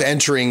someone who's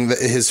entering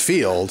his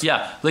field.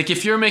 Yeah,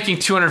 if you're making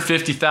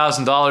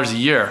 $250,000 a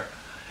year,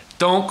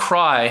 don't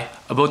cry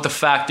about the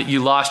fact that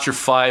you lost your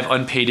 5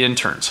 unpaid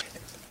interns.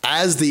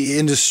 As the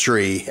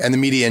industry and the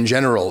media in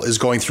general is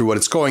going through what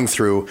it's going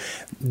through,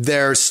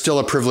 there's still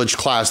a privileged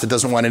class that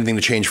doesn't want anything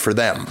to change for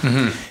them.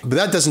 Mm-hmm. But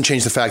that doesn't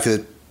change the fact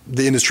that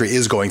the industry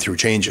is going through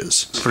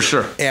changes. For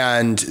sure.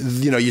 And,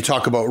 you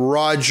talk about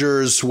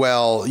Rogers.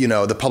 Well,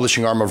 the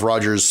publishing arm of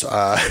Rogers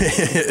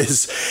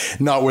is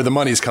not where the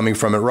money's coming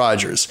from at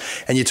Rogers.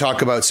 And you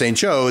talk about St.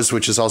 Joe's,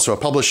 which is also a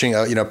publishing,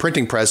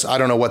 printing press. I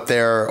don't know what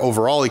their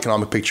overall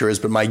economic picture is,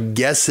 but my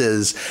guess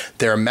is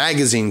their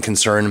magazine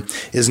concern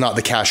is not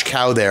the cash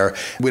cow there.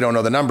 We don't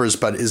know the numbers,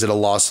 but is it a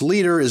loss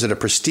leader? Is it a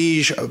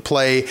prestige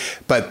play?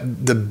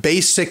 But the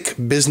basic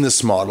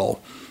business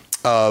model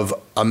of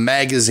a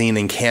magazine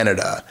in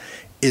Canada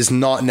is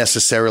not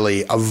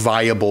necessarily a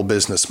viable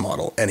business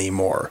model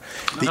anymore.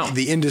 No.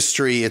 The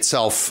industry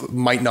itself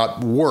might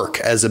not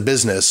work as a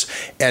business,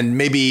 and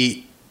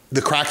maybe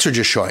the cracks are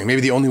just showing. Maybe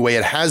the only way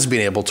it has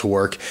been able to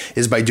work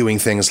is by doing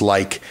things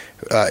like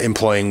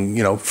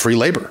employing, free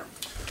labor.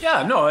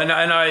 Yeah, no, and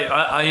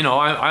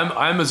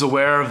I'm as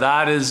aware of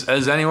that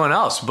as anyone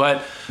else,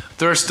 but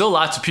there are still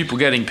lots of people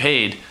getting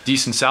paid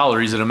decent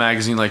salaries at a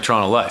magazine like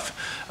Toronto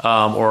Life,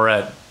 or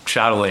at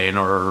Chatelaine,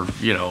 or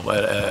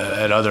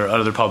at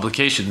other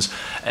publications.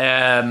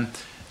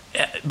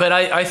 But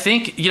I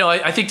think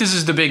I think this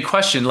is the big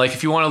question.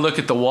 If you want to look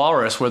at the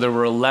Walrus, where there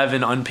were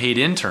 11 unpaid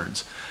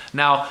interns.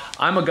 Now,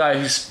 I'm a guy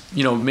who's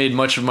made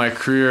much of my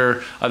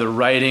career either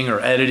writing or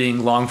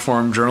editing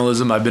long-form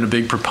journalism. I've been a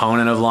big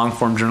proponent of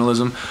long-form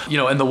journalism.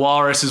 And the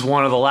Walrus is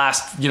one of the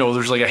last.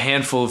 There's a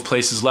handful of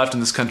places left in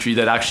this country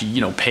that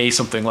actually pay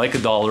something like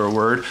 $1 a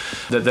word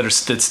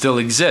that still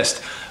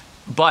exist.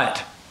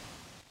 But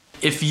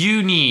if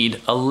you need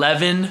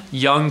 11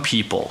 young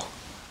people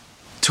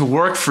to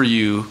work for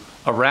you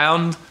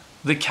around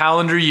the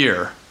calendar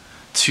year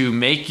to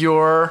make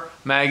your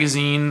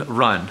magazine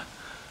run,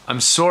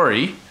 I'm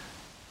sorry,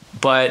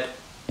 but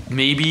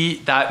maybe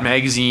that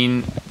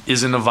magazine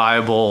isn't a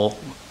viable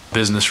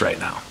business right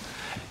now.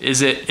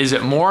 Is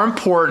it more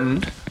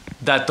important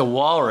that the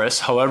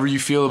Walrus, however you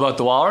feel about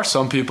the Walrus,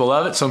 some people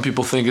love it, some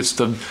people think it's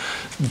the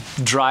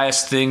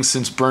driest thing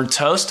since burnt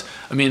toast.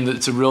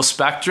 It's a real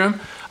spectrum.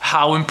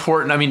 How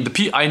important?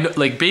 I know,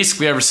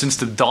 basically ever since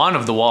the dawn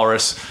of the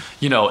Walrus,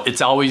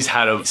 it's always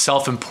had a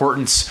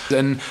self-importance.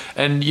 And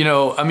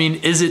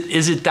is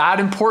it that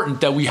important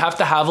that we have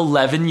to have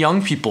 11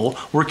 young people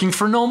working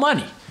for no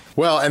money?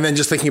 Well, and then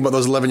just thinking about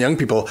those 11 young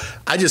people,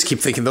 I just keep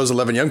thinking those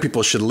 11 young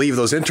people should leave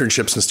those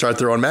internships and start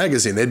their own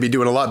magazine. They'd be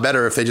doing a lot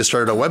better if they just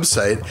started a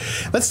website.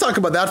 Let's talk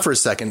about that for a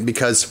second,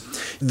 because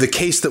the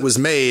case that was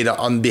made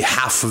on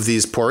behalf of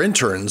these poor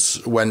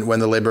interns when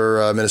the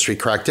Labor Ministry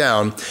cracked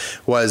down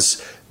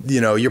was,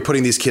 you're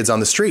putting these kids on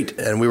the street,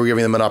 and we were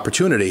giving them an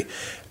opportunity.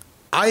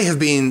 I have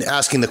been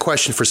asking the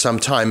question for some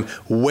time,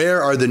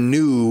 where are the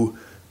new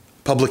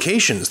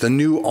publications, the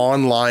new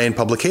online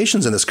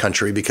publications in this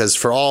country? Because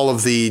for all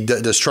of the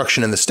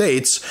destruction in the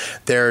States,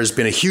 there's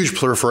been a huge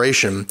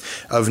proliferation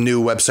of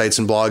new websites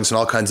and blogs and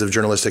all kinds of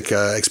journalistic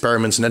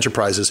experiments and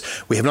enterprises.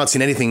 We have not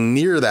seen anything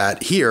near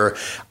that here.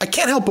 I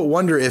can't help but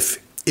wonder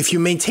if you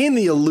maintain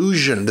the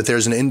illusion that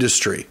there's an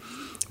industry,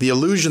 the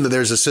illusion that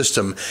there's a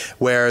system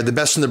where the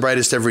best and the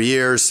brightest every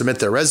year submit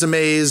their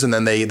resumes, and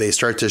then they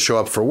start to show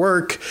up for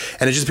work,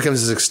 and it just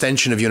becomes this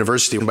extension of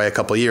university by a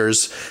couple of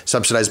years,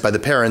 subsidized by the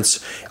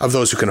parents of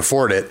those who can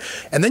afford it.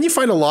 And then you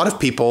find a lot of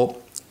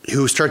people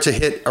who start to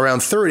hit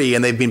around 30,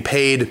 and they've been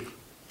paid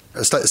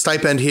a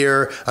stipend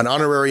here, an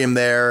honorarium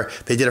there,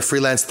 they did a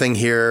freelance thing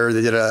here,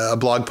 they did a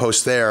blog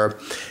post there,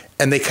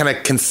 and they kind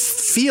of can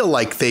feel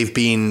like they've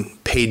been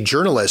paid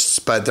journalists,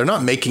 but they're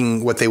not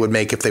making what they would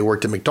make if they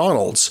worked at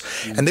McDonald's.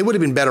 Mm-hmm. And they would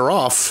have been better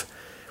off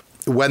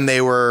when they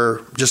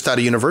were just out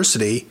of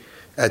university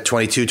at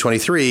 22,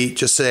 23,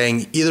 just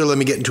saying, either let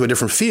me get into a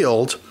different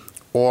field,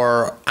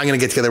 or I'm going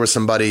to get together with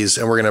some buddies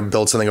and we're going to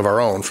build something of our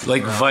own.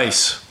 Like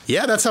Vice.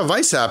 Yeah, that's how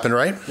Vice happened,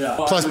 right? Yeah.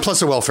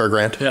 Plus a welfare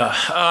grant. Yeah.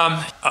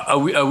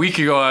 A week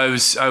ago, I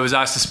was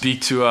asked to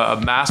speak to a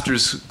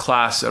master's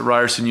class at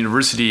Ryerson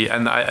University,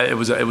 and it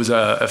was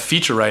a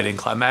feature writing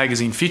class,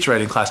 magazine feature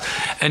writing class.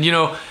 And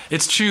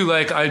it's true.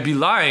 Like, I'd be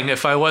lying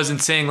if I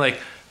wasn't saying like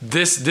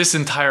this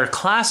entire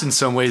class in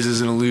some ways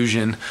is an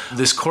illusion.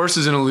 This course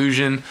is an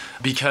illusion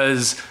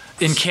because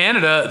in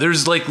Canada,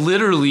 there's like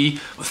literally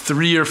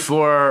 3 or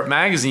 4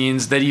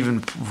 magazines that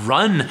even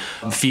run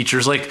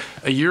features. Like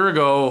a year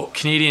ago,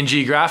 Canadian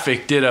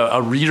Geographic did a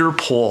reader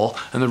poll,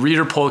 and the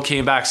reader poll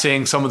came back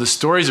saying some of the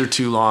stories are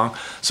too long.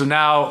 So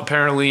now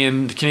apparently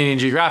in Canadian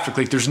Geographic,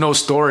 like there's no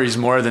stories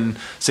more than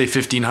say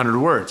 1,500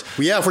 words.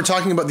 Well, yeah, if we're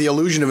talking about the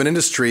illusion of an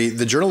industry,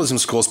 the journalism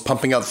school is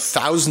pumping out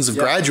thousands of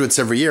graduates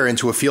every year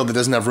into a field that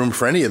doesn't have room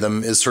for any of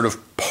them is sort of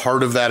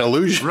part of that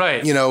illusion.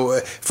 Right.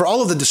 For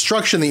all of the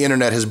destruction the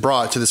internet has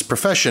brought to this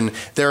profession,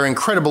 there are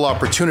incredible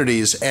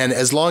opportunities. And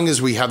as long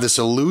as we have this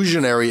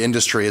illusionary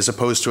industry as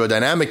opposed to a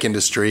dynamic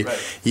industry,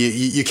 right,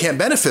 you can't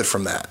benefit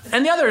from that.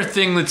 And the other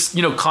thing that's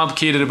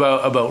complicated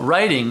about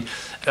writing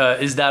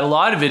is that a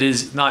lot of it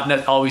is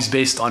not always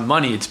based on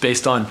money. It's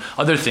based on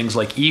other things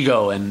like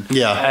ego and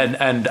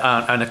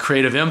a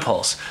creative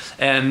impulse.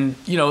 And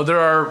there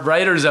are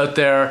writers out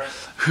there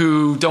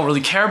who don't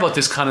really care about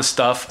this kind of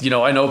stuff.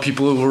 I know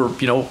people who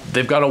are,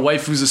 they've got a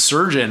wife who's a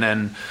surgeon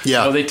and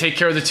they take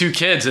care of the 2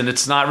 kids, and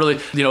it's not really,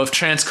 if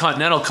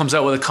Transcontinental comes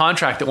out with a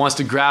contract that wants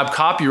to grab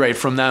copyright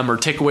from them or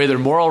take away their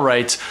moral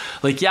rights,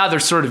 they're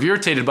sort of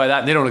irritated by that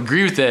and they don't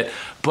agree with it.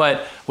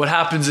 But what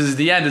happens is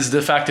the end is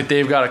the fact that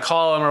they've got a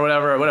column or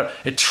whatever.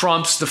 It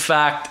trumps the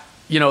fact,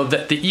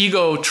 that the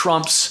ego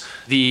trumps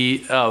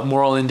the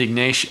moral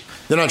indignation.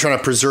 They're not trying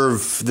to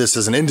preserve this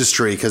as an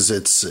industry because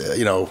it's,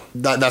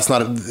 that's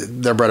not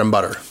their bread and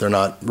butter. They're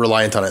not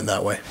reliant on it in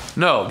that way.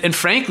 No. And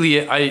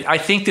frankly, I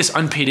think this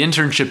unpaid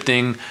internship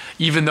thing,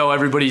 even though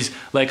everybody's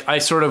like, I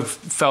sort of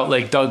felt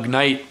like Doug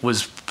Knight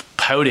was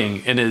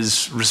pouting in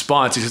his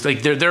response. He's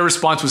like, their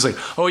response was like,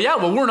 oh yeah,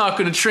 well, we're not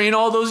going to train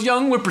all those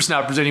young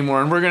whippersnappers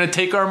anymore, and we're going to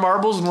take our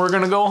marbles and we're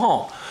going to go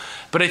home.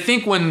 But I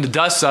think when the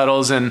dust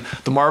settles and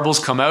the marbles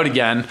come out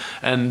again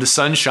and the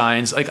sun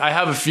shines, I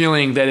have a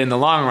feeling that in the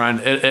long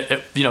run,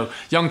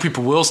 young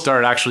people will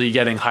start actually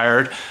getting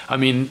hired. I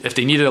mean, if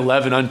they needed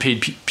 11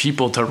 unpaid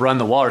people to run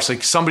the walrus,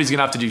 somebody's going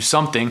to have to do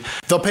something.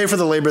 They'll pay for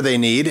the labor they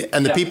need,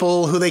 and the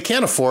people who they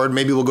can't afford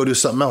maybe will go do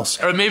something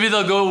else. Or maybe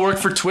they'll go work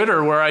for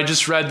Twitter, where I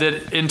just read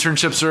that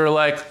internships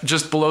are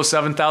just below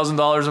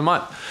 $7,000 a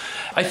month.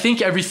 I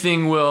think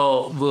everything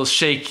will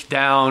shake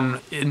down.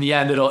 In the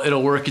end,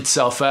 it'll work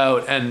itself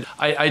out. And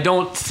I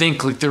don't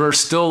think there are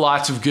still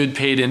lots of good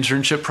paid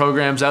internship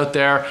programs out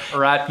there,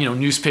 or at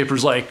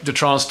newspapers like the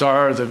Toronto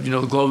Star, the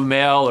Globe and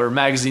Mail, or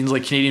magazines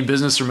like Canadian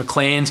Business or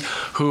Maclean's,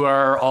 who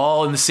are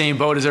all in the same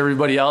boat as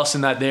everybody else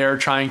in that they are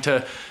trying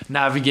to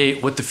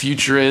navigate what the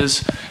future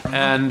is.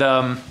 And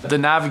the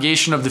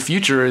navigation of the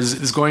future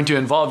is going to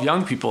involve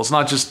young people. It's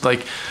not just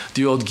like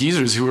the old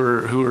geezers who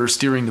are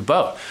steering the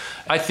boat.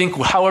 I think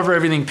however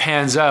everything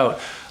pans out,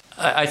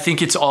 I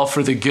think it's all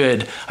for the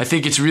good. I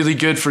think it's really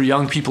good for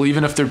young people,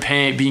 even if they're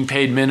being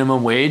paid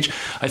minimum wage.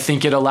 I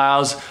think it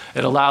allows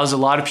a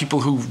lot of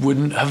people who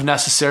wouldn't have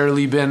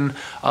necessarily been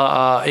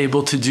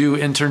able to do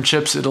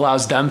internships. It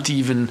allows them to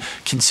even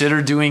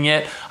consider doing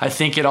it. I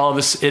think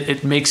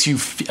it makes you,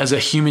 as a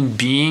human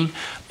being,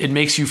 it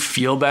makes you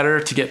feel better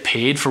to get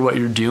paid for what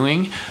you're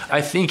doing.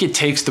 I think it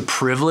takes the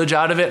privilege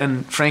out of it.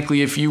 And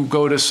frankly, if you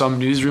go to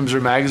some newsrooms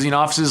or magazine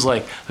offices,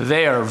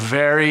 they are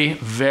very,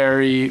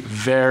 very,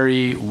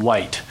 very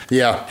white.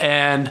 Yeah.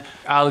 And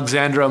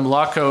Alexandra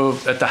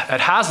Mlako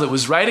at Hazlitt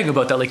was writing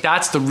about that.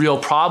 That's the real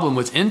problem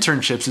with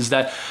internships, is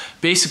that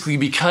basically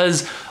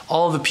because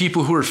all the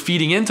people who are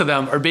feeding into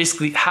them are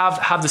basically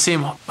have the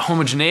same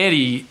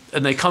homogeneity,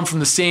 and they come from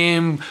the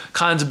same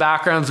kinds of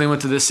backgrounds, they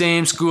went to the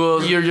same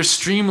school. You're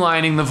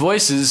streamlining the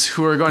voices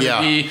who are going to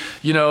be,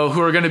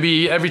 who are going to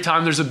be, every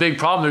time there's a big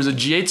problem, there's a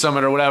G8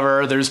 summit or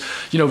whatever, there's,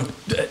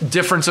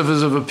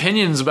 differences of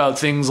opinions about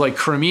things like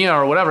Crimea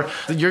or whatever,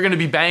 you're going to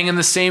be banging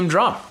the same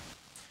drum.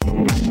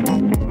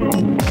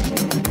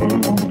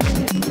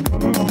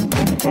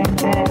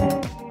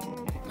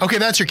 Okay,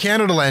 that's your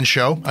Canadaland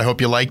show. I hope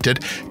you liked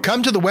it.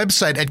 Come to the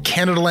website at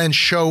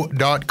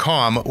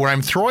CanadalandShow.com, where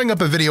I'm throwing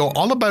up a video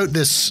all about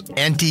this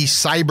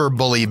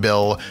anti-cyberbully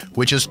bill,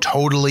 which is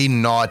totally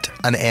not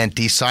an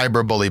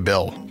anti-cyberbully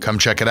bill. Come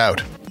check it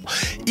out.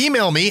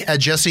 Email me at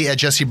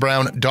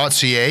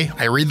jesse@jessebrown.ca.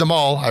 I read them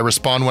all. I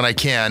respond when I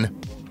can.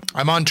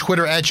 I'm on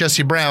Twitter at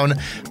Jesse Brown.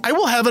 I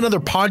will have another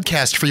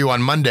podcast for you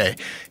on Monday.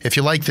 If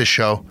you like this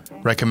show,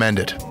 recommend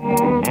it.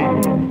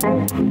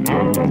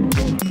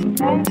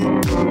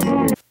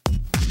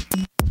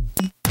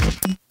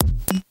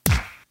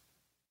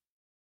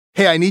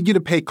 Hey, I need you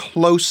to pay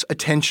close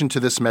attention to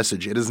this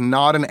message. It is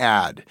not an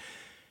ad.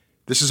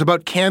 This is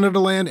about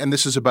Canadaland, and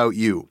this is about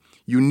you.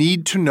 You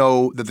need to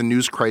know that the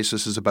news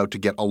crisis is about to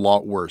get a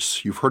lot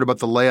worse. You've heard about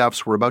the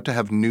layoffs. We're about to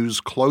have news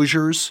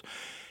closures.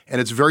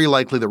 And it's very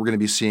likely that we're going to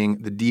be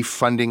seeing the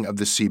defunding of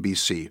the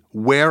CBC.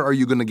 Where are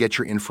you going to get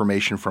your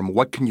information from?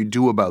 What can you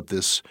do about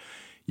this?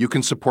 You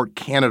can support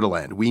Canada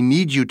Land. We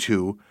need you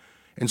to.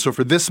 And so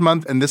for this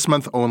month and this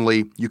month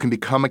only, you can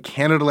become a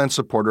Canada Land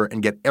supporter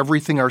and get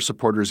everything our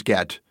supporters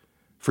get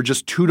for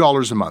just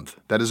 $2 a month.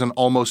 That is an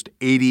almost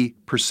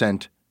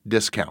 80%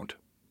 discount.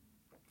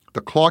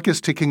 The clock is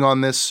ticking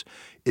on this.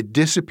 It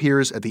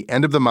disappears at the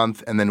end of the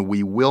month, and then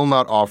we will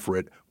not offer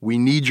it. We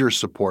need your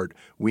support.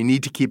 We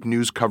need to keep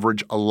news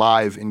coverage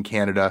alive in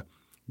Canada.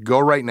 Go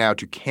right now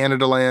to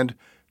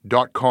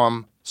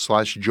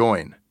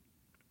canadaland.com/join.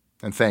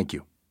 And thank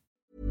you.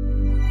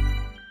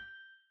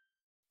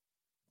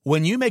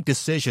 When you make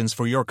decisions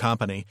for your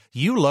company,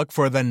 you look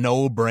for the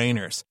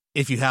no-brainers.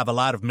 If you have a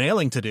lot of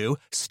mailing to do,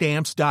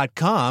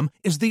 Stamps.com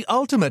is the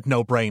ultimate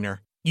no-brainer.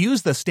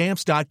 Use the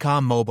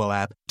Stamps.com mobile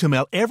app to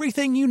mail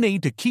everything you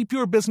need to keep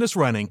your business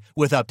running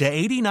with up to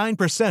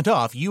 89%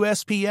 off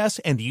USPS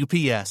and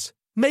UPS.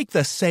 Make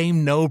the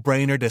same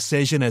no-brainer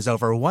decision as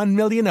over 1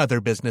 million other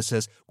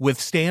businesses with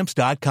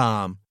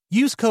Stamps.com.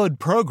 Use code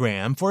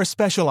PROGRAM for a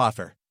special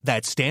offer.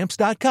 That's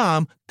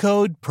Stamps.com,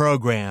 code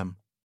PROGRAM.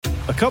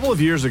 A couple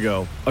of years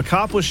ago, a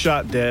cop was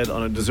shot dead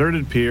on a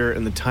deserted pier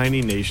in the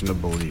tiny nation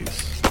of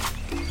Belize.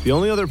 The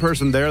only other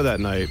person there that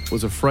night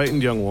was a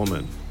frightened young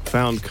woman,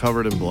 found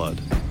covered in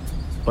blood.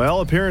 By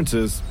all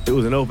appearances, it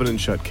was an open and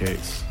shut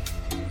case.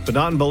 But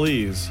not in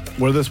Belize,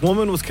 where this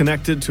woman was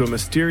connected to a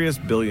mysterious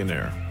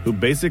billionaire who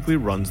basically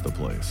runs the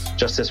place.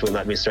 Justice will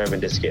not be served in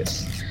this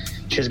case.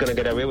 She's going to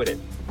get away with it.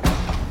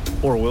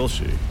 Or will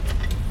she?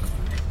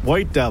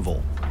 White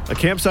Devil, a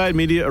Campside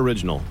Media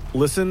original.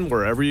 Listen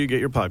wherever you get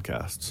your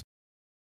podcasts.